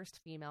of the first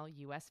female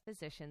U.S.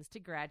 physicians to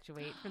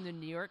graduate from the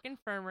New York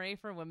Infirmary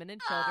for Women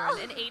and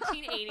Children in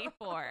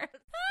 1884.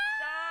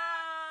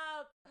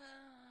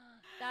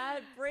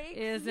 That breaks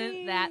Isn't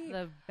me. that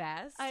the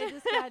best? I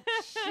just got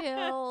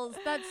chills.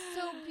 That's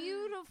so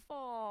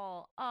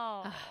beautiful.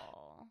 Oh.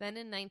 Then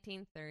in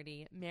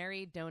 1930,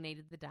 Mary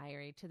donated the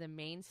diary to the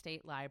Maine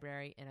State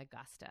Library in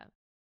Augusta.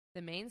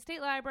 The Maine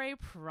State Library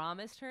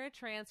promised her a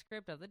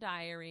transcript of the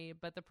diary,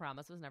 but the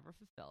promise was never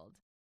fulfilled.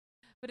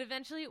 But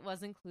eventually it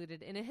was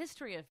included in a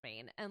history of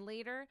Maine, and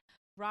later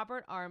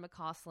Robert R.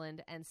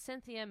 McCausland and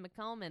Cynthia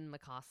McElman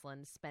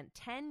McCausland spent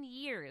 10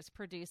 years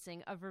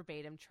producing a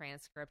verbatim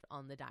transcript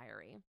on the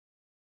diary.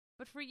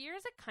 But for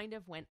years, it kind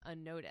of went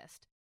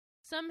unnoticed.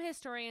 Some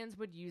historians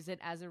would use it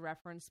as a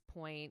reference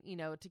point,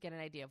 to get an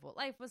idea of what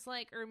life was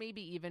like, or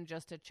maybe even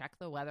just to check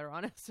the weather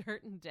on a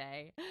certain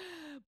day.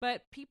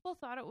 But people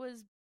thought it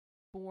was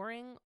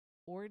boring,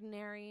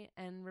 ordinary,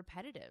 and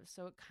repetitive,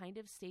 so it kind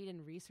of stayed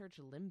in research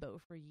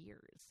limbo for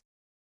years.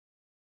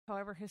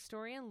 However,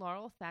 historian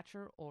Laurel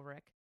Thatcher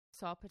Ulrich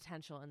saw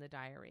potential in the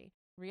diary,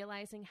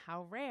 realizing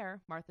how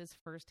rare Martha's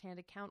firsthand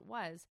account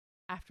was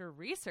after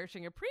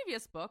researching a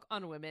previous book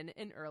on women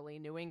in early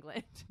New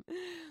England.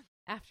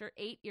 After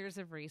 8 years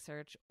of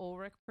research,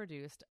 Ulrich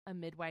produced A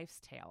Midwife's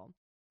Tale,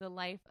 the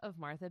life of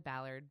Martha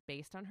Ballard,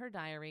 based on her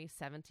diary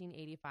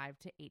 1785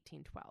 to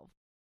 1812.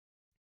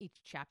 Each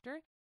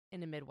chapter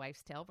in A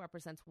Midwife's Tale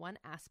represents one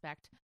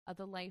aspect of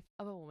the life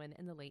of a woman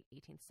in the late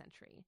 18th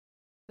century.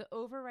 The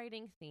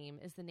overriding theme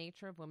is the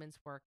nature of women's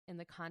work in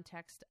the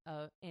context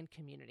of and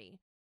community.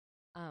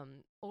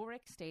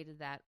 Ulrich stated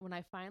that when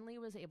I finally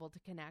was able to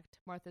connect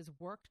Martha's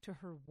work to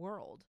her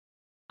world,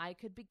 I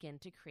could begin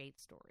to create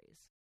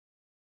stories.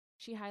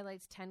 She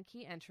highlights 10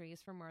 key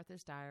entries from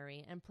Martha's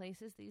diary and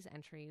places these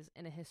entries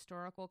in a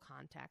historical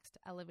context,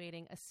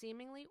 elevating a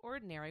seemingly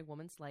ordinary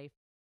woman's life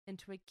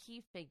into a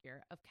key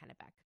figure of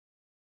Kennebec.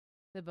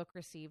 The book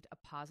received a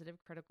positive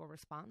critical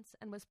response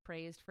and was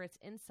praised for its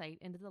insight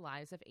into the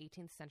lives of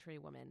 18th century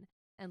women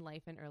and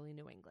life in early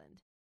New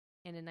England.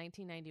 And in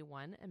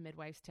 1991, A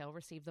Midwife's Tale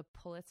received the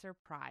Pulitzer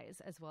Prize,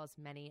 as well as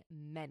many,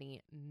 many,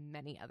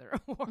 many other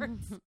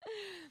awards.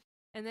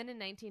 And then in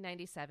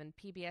 1997,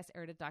 PBS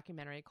aired a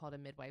documentary called A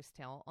Midwife's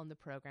Tale on the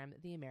program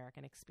The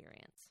American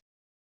Experience.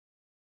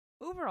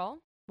 Overall,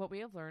 what we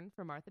have learned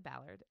from Martha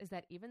Ballard is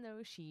that even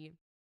though she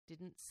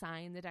didn't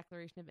sign the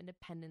Declaration of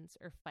Independence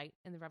or fight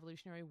in the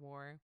Revolutionary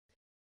War,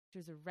 She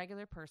was a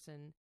regular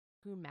person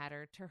who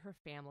mattered to her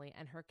family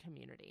and her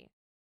community.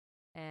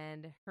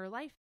 And her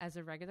life as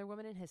a regular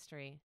woman in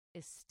history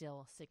is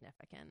still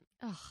significant.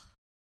 Ugh,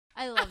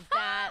 I love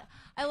that.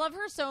 I love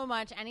her so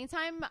much.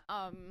 Anytime,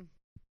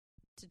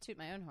 to toot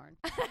my own horn,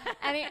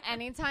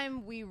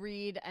 anytime we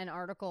read an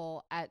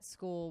article at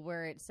school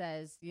where it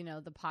says, you know,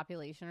 the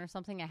population or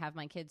something, I have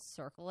my kids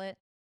circle it.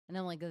 And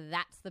I'm like,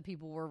 that's the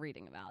people we're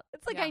reading about.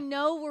 It's like, I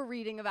know we're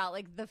reading about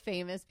like the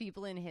famous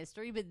people in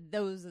history, but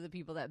those are the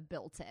people that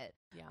built it.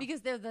 Yeah.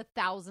 Because they're the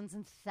thousands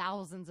and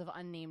thousands of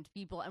unnamed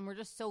people. And we're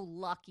just so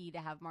lucky to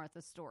have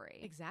Martha's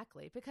story.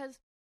 Exactly. Because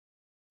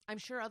I'm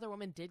sure other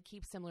women did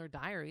keep similar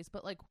diaries,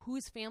 but like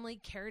whose family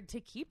cared to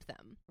keep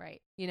them?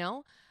 Right. You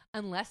know,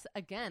 unless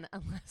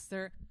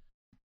they're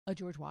a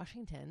George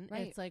Washington.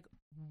 Right. It's like,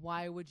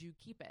 why would you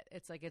keep it?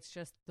 It's like, it's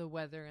just the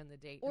weather and the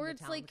date or and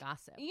the town like,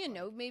 gossip. You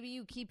know, maybe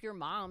you keep your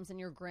moms and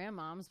your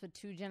grandmoms, but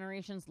 2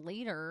 generations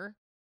later,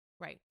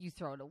 right, you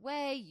throw it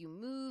away, you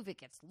move, it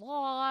gets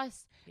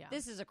lost. Yeah.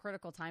 This is a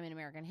critical time in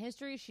American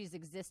history. She's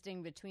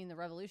existing between the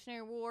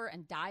Revolutionary War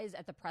and dies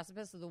at the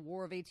precipice of the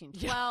War of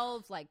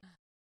 1812. Yeah. Like,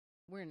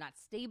 we're not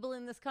stable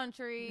in this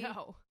country.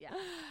 No. Yeah.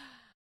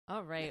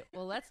 All right.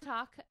 Well, let's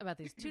talk about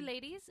these 2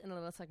 ladies in a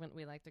little segment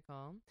we like to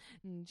call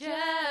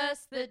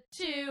Just the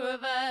Two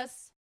of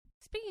Us.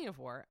 Speaking of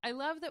war, I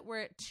love that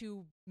we're at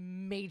 2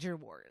 major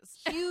wars.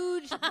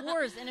 Huge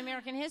wars in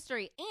American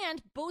history.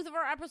 And both of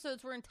our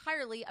episodes were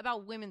entirely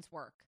about women's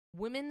work.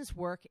 Women's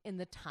work in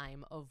the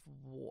time of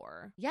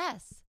war.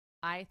 Yes.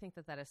 I think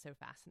that is so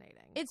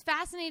fascinating. It's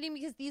fascinating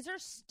because these are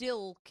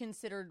still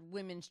considered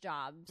women's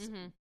jobs.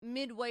 Mm-hmm.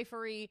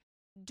 Midwifery,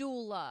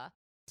 doula,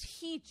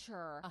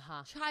 teacher,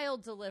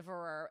 child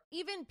deliverer,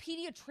 even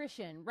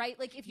pediatrician, right?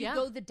 Like if you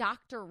go the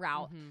doctor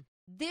route,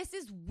 this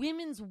is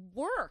women's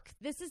work.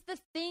 This is the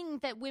thing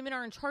that women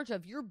are in charge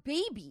of. Your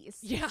babies.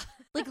 Yeah.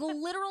 Like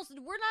literal,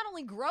 we're not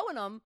only growing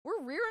them,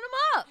 we're rearing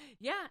them up.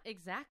 Yeah,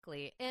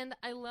 exactly. And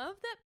I love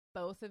that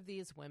both of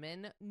these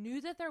women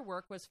knew that their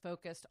work was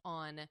focused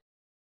on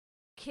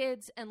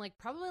kids and like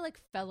probably like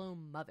fellow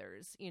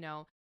mothers, you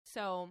know?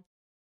 So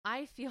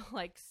I feel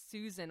like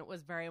Susan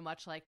was very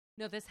much like,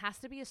 no, this has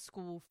to be a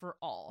school for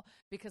all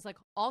because like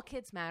all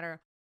kids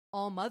matter,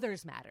 all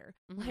mothers matter.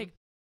 Mm-hmm. Like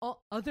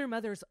all other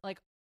mothers, like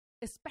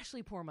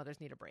especially poor mothers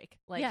need a break.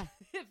 Like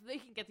if they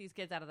can get these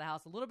kids out of the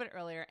house a little bit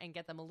earlier and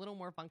get them a little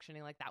more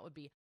functioning, like that would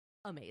be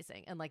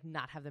amazing and like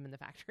not have them in the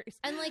factories.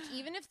 And like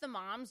even if the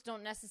moms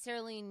don't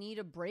necessarily need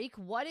a break,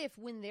 what if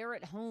when they're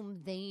at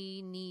home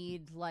they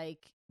need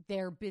like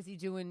they're busy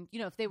doing, you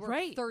know, if they work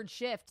third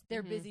shift,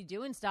 they're busy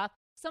doing stuff.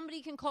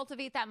 Somebody can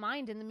cultivate that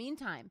mind in the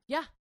meantime.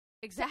 Yeah.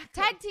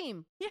 Exactly. Tag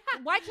team. Yeah.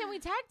 Why can't we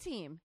tag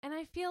team? And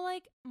I feel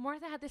like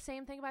Martha had the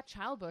same thing about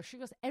childbirth. She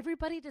goes,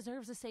 everybody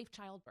deserves a safe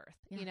childbirth,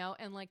 you know?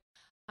 And like,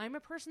 I'm a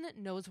person that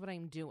knows what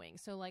I'm doing.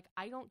 So like,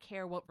 I don't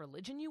care what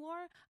religion you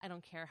are. I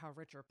don't care how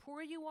rich or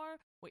poor you are,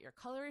 what your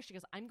color is. She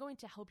goes, I'm going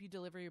to help you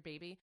deliver your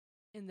baby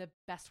in the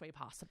best way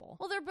possible.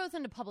 Well, they're both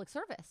into public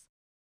service.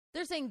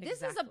 They're saying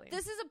this is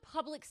a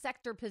public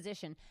sector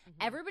position.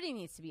 Mm-hmm. Everybody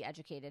needs to be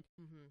educated.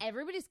 Mm-hmm.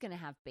 Everybody's going to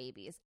have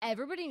babies.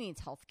 Everybody needs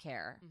health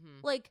care.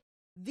 Mm-hmm. Like,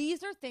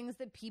 these are things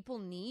that people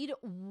need.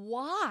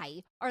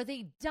 Why are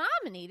they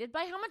dominated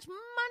by how much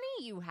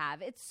money you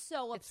have? It's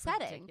so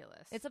upsetting. It's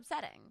ridiculous. It's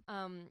upsetting.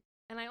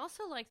 And I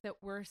also like that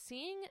we're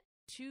seeing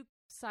 2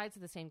 sides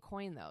of the same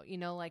coin, though. You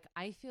know, like,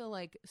 I feel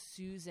like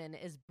Susan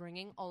is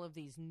bringing all of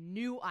these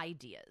new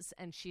ideas,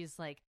 and she's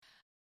like,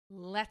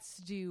 let's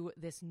do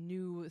this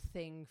new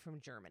thing from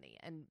Germany.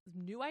 And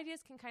new ideas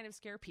can kind of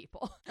scare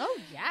people. Oh,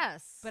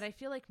 yes. But I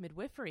feel like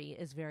midwifery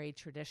is very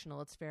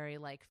traditional. It's very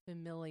like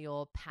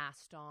familial,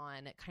 passed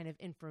on kind of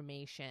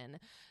information.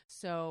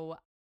 So,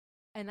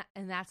 and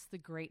that's the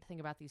great thing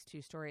about these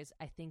 2 stories.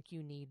 I think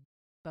you need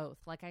both.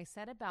 Like I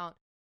said about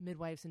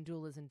midwives and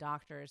doulas and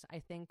doctors, I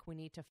think we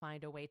need to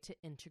find a way to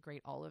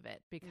integrate all of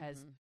it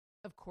because,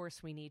 of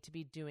course, we need to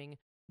be doing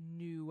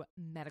new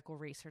medical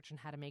research on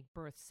how to make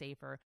birth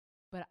safer.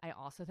 But I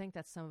also think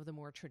that some of the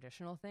more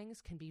traditional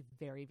things can be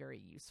very, very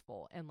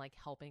useful in like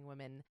helping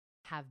women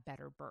have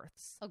better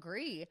births.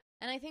 Agree.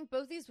 And I think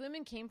both these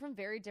women came from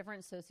very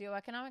different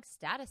socioeconomic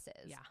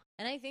statuses. Yeah.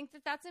 And I think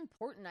that that's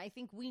important. I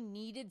think we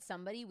needed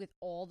somebody with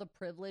all the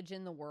privilege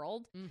in the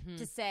world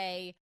to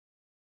say,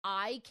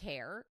 I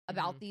care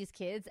about these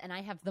kids and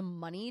I have the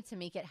money to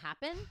make it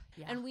happen.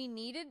 Yeah. And we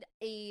needed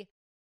a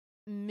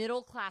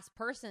middle-class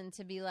person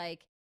to be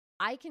like,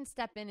 I can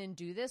step in and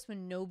do this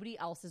when nobody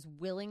else is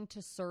willing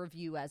to serve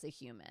you as a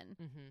human.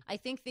 Mm-hmm. I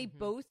think they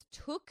both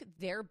took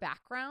their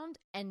background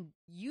and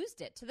used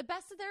it to the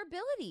best of their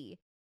ability.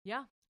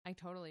 Yeah, I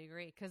totally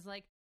agree. Because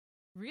like,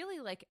 really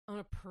like on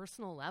a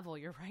personal level,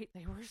 you're right.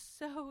 They were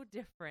so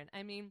different.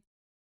 I mean,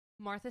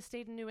 Martha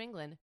stayed in New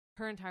England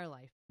her entire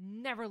life,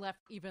 never left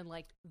even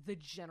like the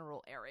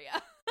general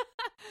area.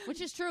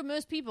 Which is true of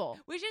most people.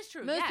 Which is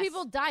true, Most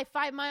people die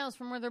 5 miles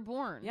from where they're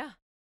born. Yeah.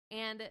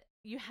 And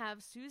you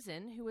have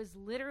Susan, who has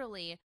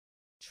literally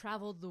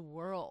traveled the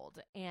world.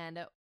 And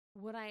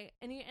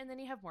then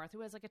you have Martha,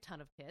 who has like a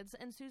ton of kids,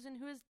 and Susan,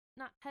 who has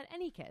not had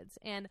any kids.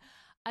 And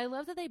I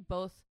love that they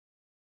both,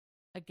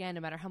 again,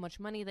 no matter how much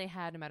money they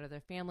had, no matter their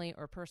family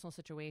or personal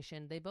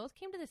situation, they both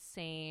came to the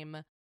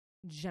same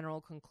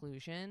general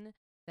conclusion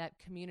that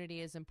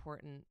community is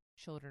important,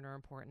 children are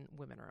important,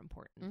 women are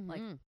important.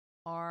 Like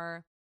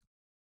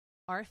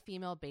our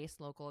female-based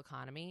local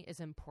economy is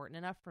important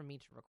enough for me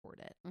to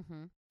record it.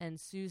 And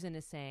Susan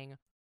is saying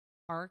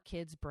our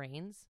kids'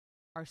 brains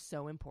are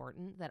so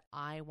important that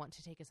I want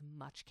to take as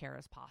much care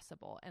as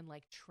possible and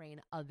like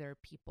train other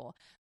people.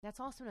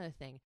 That's also another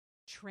thing.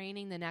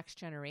 Training the next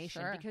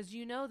generation, because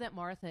you know that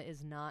Martha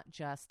is not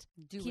just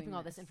keeping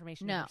all this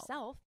information to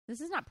herself.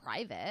 This is not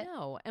private.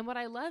 No. And what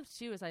I love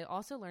too is I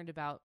also learned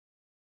about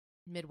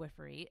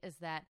midwifery is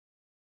that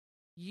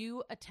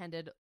you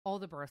attended all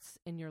the births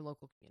in your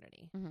local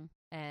community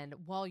and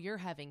while you're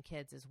having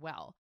kids as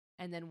well.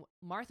 And then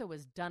Martha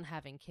was done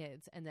having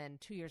kids. And then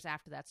 2 years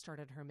after that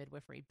started her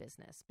midwifery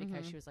business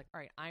because she was like, all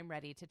right, I'm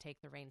ready to take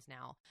the reins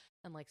now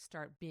and like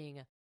start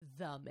being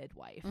the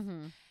midwife.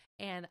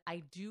 And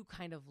I do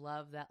kind of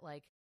love that,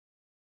 like,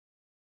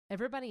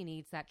 everybody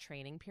needs that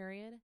training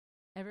period.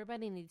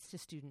 Everybody needs to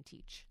student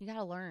teach. You got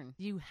to learn.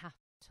 You have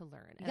to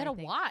learn. You got to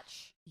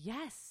watch.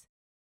 Yes.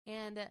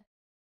 And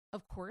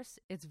of course,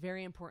 it's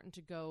very important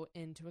to go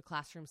into a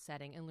classroom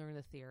setting and learn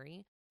the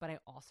theory. But I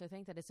also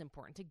think that it's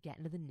important to get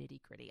into the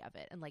nitty gritty of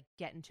it and like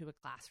get into a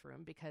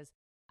classroom, because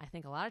I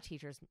think a lot of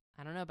teachers,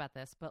 I don't know about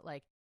this, but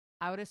like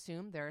I would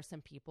assume there are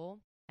some people,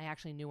 I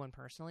actually knew one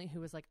personally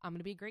who was like, I'm going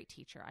to be a great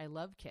teacher. I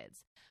love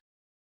kids.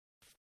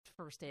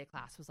 First day of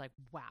class was like,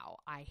 wow,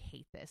 I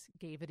hate this.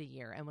 Gave it a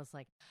year and was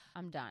like,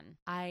 I'm done.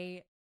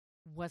 I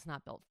was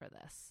not built for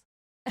this.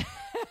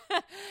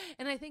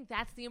 And I think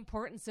that's the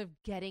importance of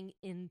getting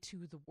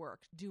into the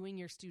work, doing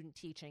your student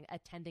teaching,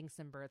 attending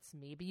some births.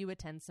 Maybe you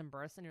attend some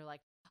births and you're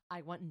like,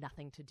 I want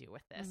nothing to do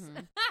with this.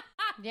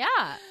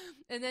 Yeah.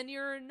 And then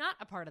you're not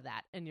a part of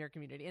that in your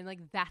community. And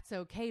like, that's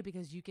okay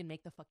because you can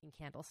make the fucking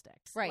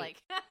candlesticks. Right.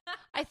 Like,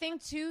 I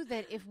think too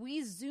that if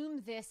we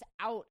zoom this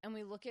out and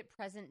we look at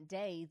present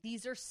day,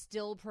 these are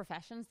still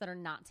professions that are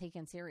not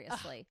taken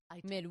seriously.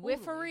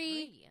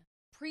 Midwifery,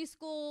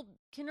 preschool,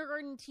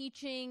 kindergarten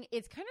teaching,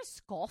 it's kind of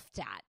scoffed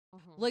at,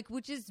 like,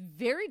 which is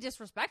very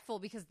disrespectful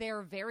because they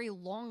are very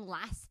long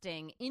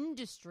lasting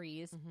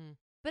industries.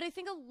 But I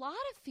think a lot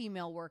of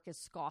female work is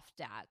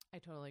scoffed at. I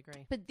totally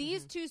agree. But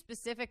these two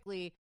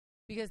specifically,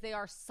 because they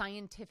are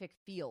scientific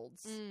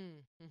fields,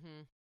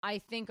 I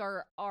think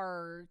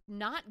are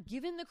not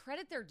given the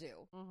credit they're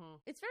due.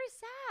 It's very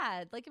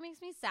sad. Like, it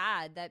makes me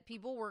sad that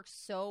people work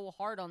so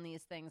hard on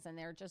these things and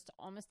they're just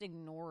almost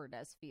ignored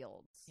as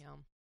fields. Yeah.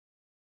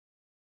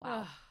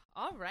 Wow.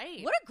 All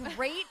right. What a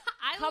great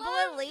couple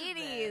of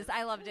ladies.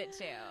 I loved it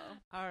too.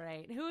 All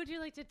right. Who would you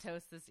like to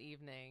toast this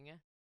evening?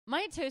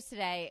 My toast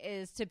today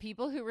is to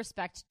people who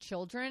respect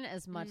children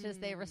as much as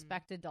they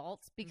respect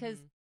adults,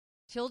 because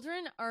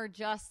children are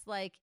just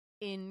like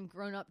in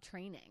grown-up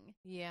training.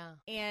 Yeah.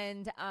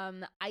 And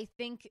I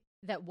think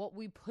that what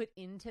we put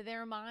into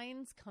their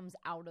minds comes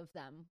out of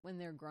them when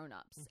they're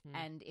grown-ups.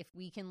 And if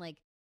we can like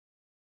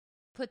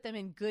put them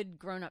in good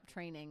grown-up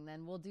training,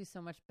 then we'll do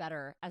so much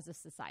better as a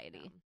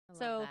society. Yeah,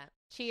 so that.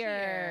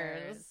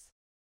 Cheers.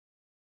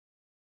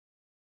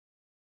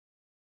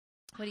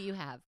 What do you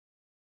have?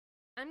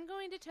 I'm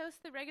going to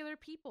toast the regular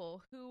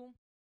people who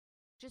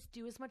just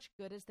do as much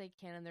good as they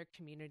can in their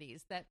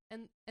communities, that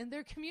and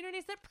their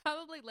communities that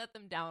probably let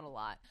them down a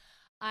lot.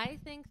 I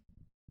think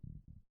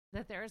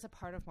that there is a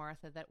part of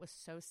Martha that was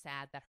so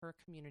sad that her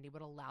community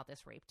would allow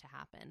this rape to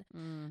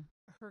happen.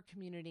 Her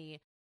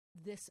community,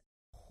 this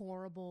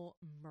horrible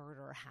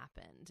murder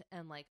happened.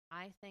 And like,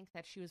 I think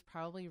that she was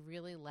probably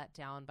really let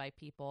down by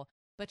people,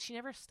 but she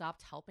never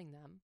stopped helping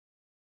them.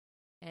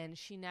 And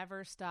she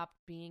never stopped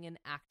being an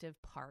active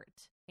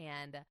part.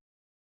 And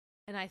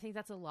I think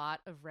that's a lot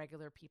of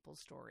regular people's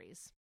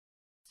stories.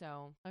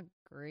 So,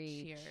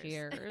 agree.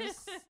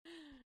 Cheers.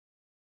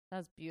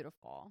 That's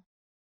beautiful.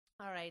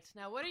 All right.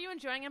 Now, what are you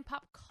enjoying in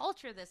pop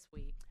culture this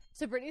week?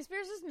 So Britney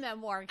Spears'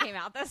 memoir came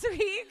out this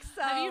week.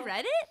 So have you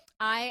read it?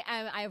 I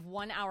have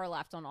 1 hour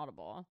left on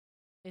Audible.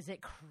 Is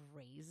it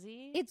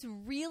crazy? It's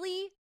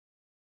really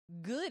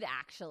good,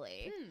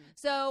 actually.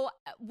 So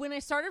when I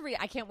started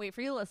reading, I can't wait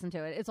for you to listen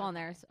to it. It's on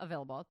there. It's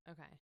available.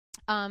 Okay.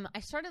 I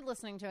started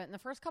listening to it, and the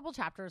first couple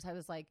chapters, I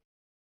was like,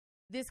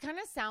 this kind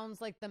of sounds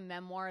like the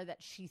memoir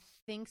that she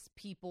thinks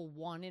people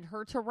wanted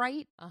her to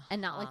write,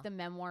 and not like the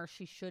memoir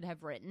she should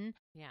have written.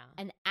 Yeah.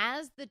 And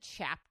as the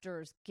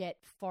chapters get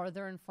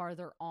farther and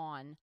farther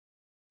on,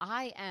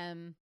 I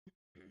am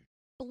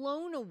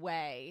blown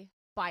away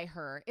by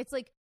her. It's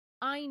like,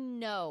 I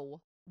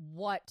know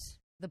what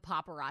the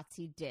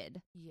paparazzi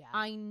did. Yeah.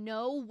 I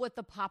know what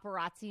the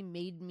paparazzi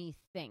made me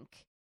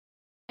think.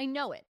 I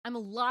know it. I'm a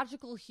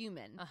logical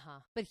human.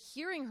 But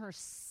hearing her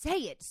say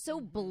it so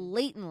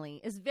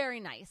blatantly is very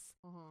nice.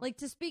 Like,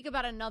 to speak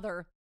about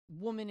another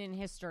woman in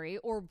history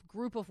or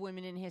group of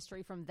women in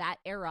history from that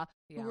era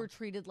who were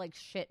treated like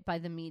shit by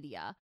the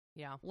media.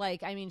 Yeah.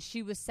 Like, I mean,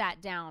 she was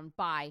sat down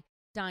by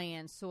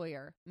Diane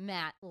Sawyer,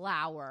 Matt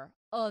Lauer,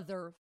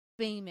 other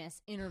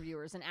famous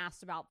interviewers and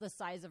asked about the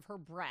size of her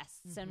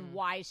breasts and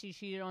why she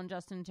cheated on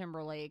Justin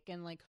Timberlake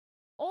and like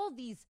all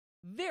these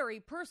very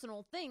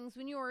personal things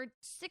when you're a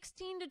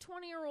 16 to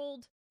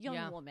 20-year-old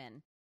young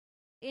woman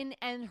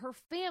and her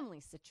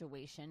family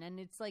situation. And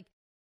it's like,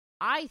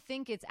 I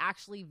think it's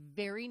actually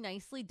very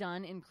nicely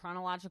done in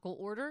chronological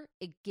order.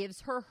 It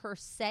gives her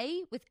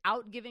say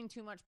without giving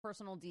too much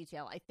personal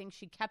detail. I think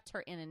she kept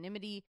her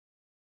anonymity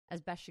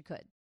as best she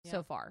could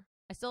so far.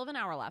 I still have an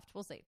hour left.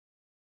 We'll see.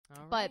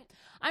 All but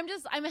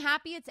right. I'm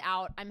happy it's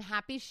out. I'm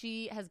happy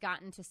she has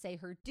gotten to say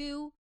her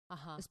due,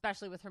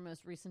 especially with her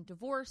most recent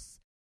divorce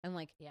and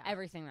like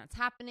everything that's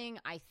happening.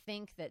 I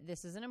think that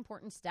this is an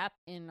important step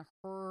in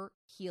her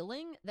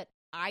healing that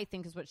I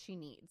think is what she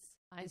needs.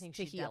 I think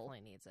she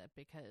definitely needs it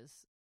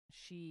because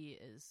she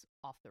is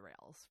off the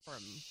rails.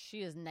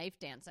 She is knife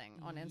dancing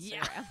on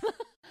Instagram.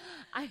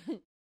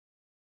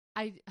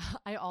 I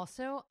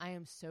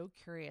am so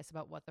curious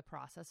about what the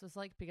process was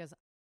like because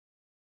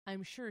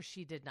I'm sure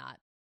she did not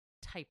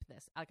type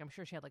this. Like I'm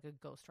sure she had like a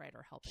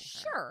ghostwriter helping her.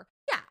 Sure.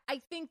 Yeah.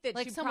 I think that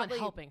like she someone probably,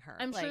 helping her.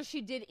 I'm sure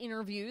she did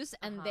interviews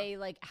and they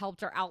like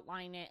helped her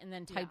outline it and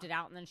then typed it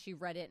out and then she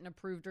read it and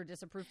approved or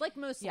disapproved like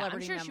most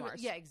celebrity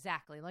memoirs.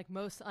 Exactly. Like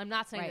most, I'm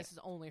not saying this is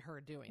only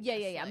her doing this.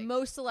 Yeah. Like,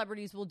 most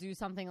celebrities will do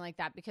something like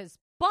that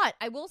but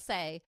I will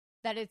say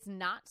that it's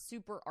not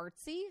super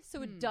artsy.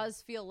 So it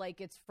does feel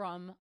like it's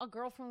from a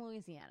girl from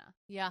Louisiana.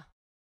 Yeah.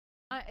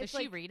 Does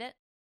she read it?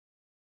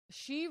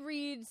 She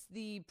reads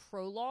the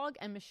prologue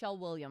and Michelle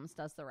Williams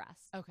does the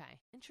rest. Okay.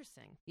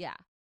 Interesting. Yeah.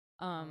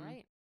 All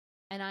right.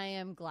 And I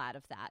am glad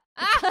of that.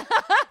 So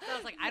I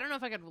was like, I don't know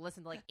if I could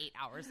listen to like 8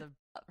 hours of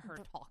her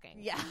talking.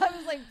 Yeah. I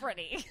was like,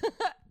 Brittany,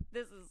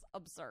 this is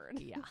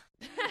absurd. Yeah.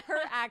 Her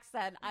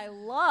accent, I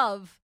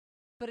love,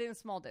 but in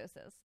small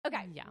doses.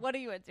 Okay. Yeah. What are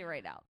you into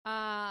right now?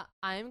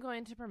 I'm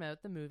going to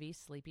promote the movie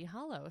Sleepy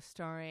Hollow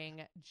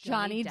starring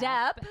Johnny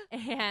Depp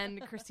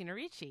and Christina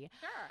Ricci.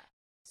 Sure.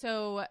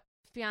 So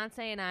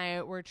fiance and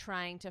I were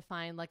trying to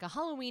find like a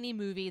Halloween-y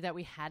movie that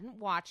we hadn't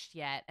watched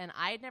yet. And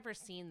I had never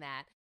seen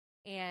that.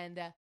 And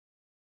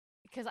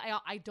because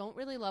I don't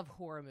really love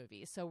horror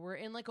movies. So we're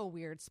in like a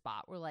weird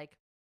spot. We're like,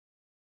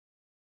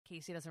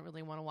 Casey doesn't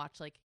really want to watch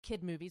like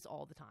kid movies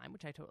all the time,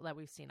 which that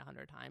we've seen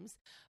 100 times,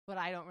 but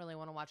I don't really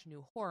want to watch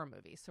new horror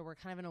movies. So we're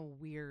kind of in a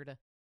weird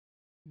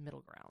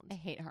middle ground. I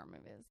hate horror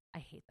movies. I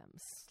hate them.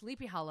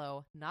 Sleepy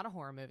Hollow, not a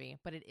horror movie,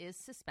 but it is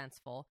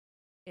suspenseful.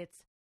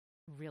 It's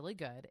really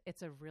good.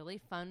 It's a really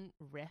fun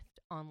riff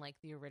on like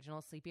the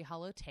original Sleepy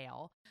Hollow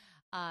tale.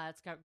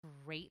 It's got a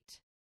great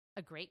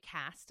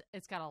cast.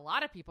 It's got a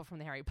lot of people from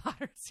the Harry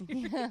Potter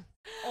series.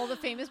 All the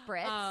famous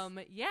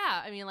Brits.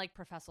 Yeah. I mean, like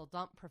Professor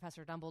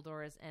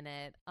Dumbledore is in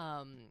it.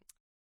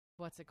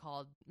 What's it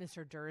called?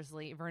 Mr.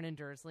 Dursley, Vernon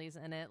Dursley's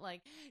in it.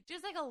 Like,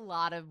 just like a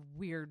lot of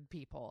weird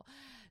people.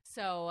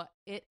 So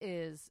it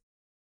is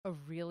a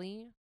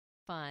really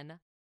fun,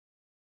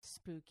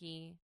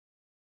 spooky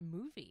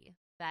movie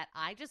that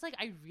I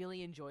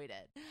really enjoyed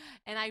it.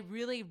 And I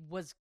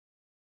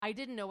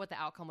didn't know what the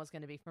outcome was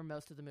going to be for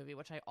most of the movie,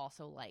 which I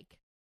also like.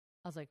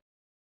 I was like,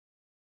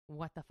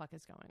 what the fuck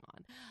is going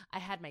on? I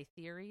had my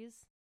theories,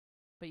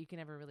 but you can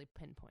never really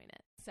pinpoint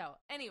it. So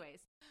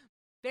anyways,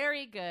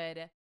 very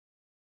good.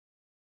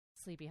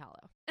 Sleepy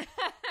Hollow.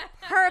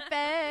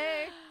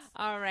 Perfect.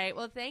 All right.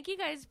 Well, thank you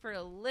guys for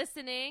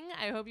listening.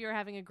 I hope you're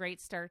having a great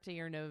start to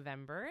your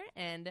November.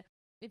 And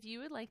if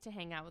you would like to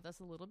hang out with us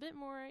a little bit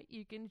more,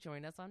 you can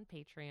join us on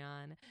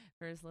Patreon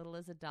for as little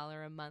as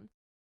 $1 a month.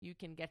 You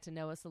can get to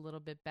know us a little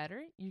bit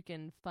better. You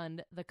can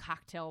fund the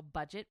cocktail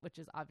budget, which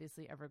is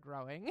obviously ever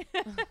growing.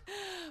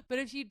 But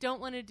if you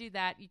don't want to do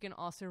that, you can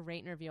also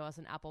rate and review us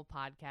on Apple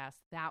Podcasts.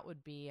 That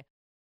would be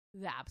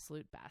the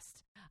absolute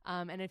best.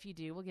 And if you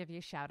do, we'll give you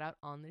a shout out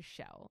on the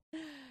show.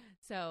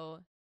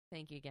 So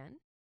thank you again.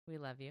 We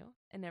love you.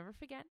 And never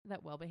forget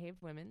that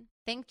well-behaved women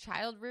think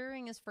child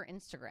rearing is for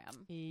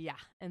Instagram. Yeah.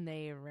 And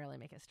they rarely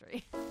make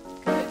history.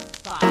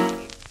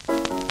 Goodbye.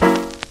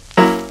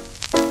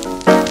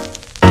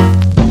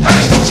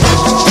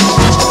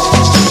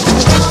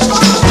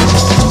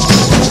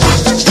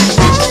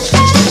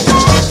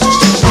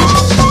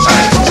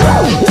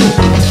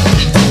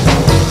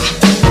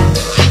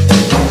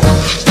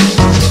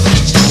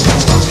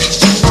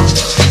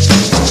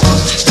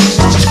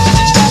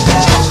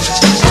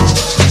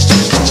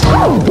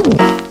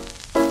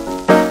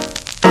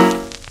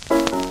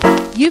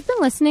 You've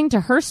been listening to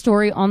Her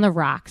Story on the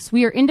Rocks.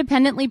 We are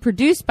independently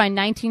produced by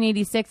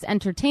 1986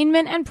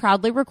 Entertainment and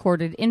proudly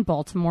recorded in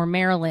Baltimore,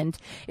 Maryland.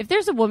 If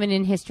there's a woman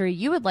in history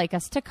you would like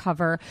us to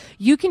cover,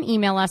 you can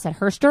email us at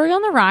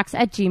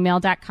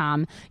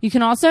herstoryontheRocks@gmail.com. You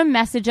can also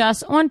message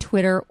us on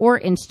Twitter or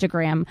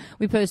Instagram.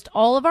 We post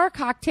all of our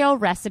cocktail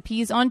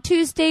recipes on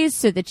Tuesdays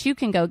so that you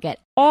can go get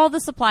all the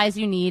supplies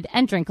you need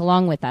and drink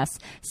along with us.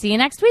 See you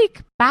next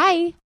week.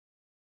 Bye.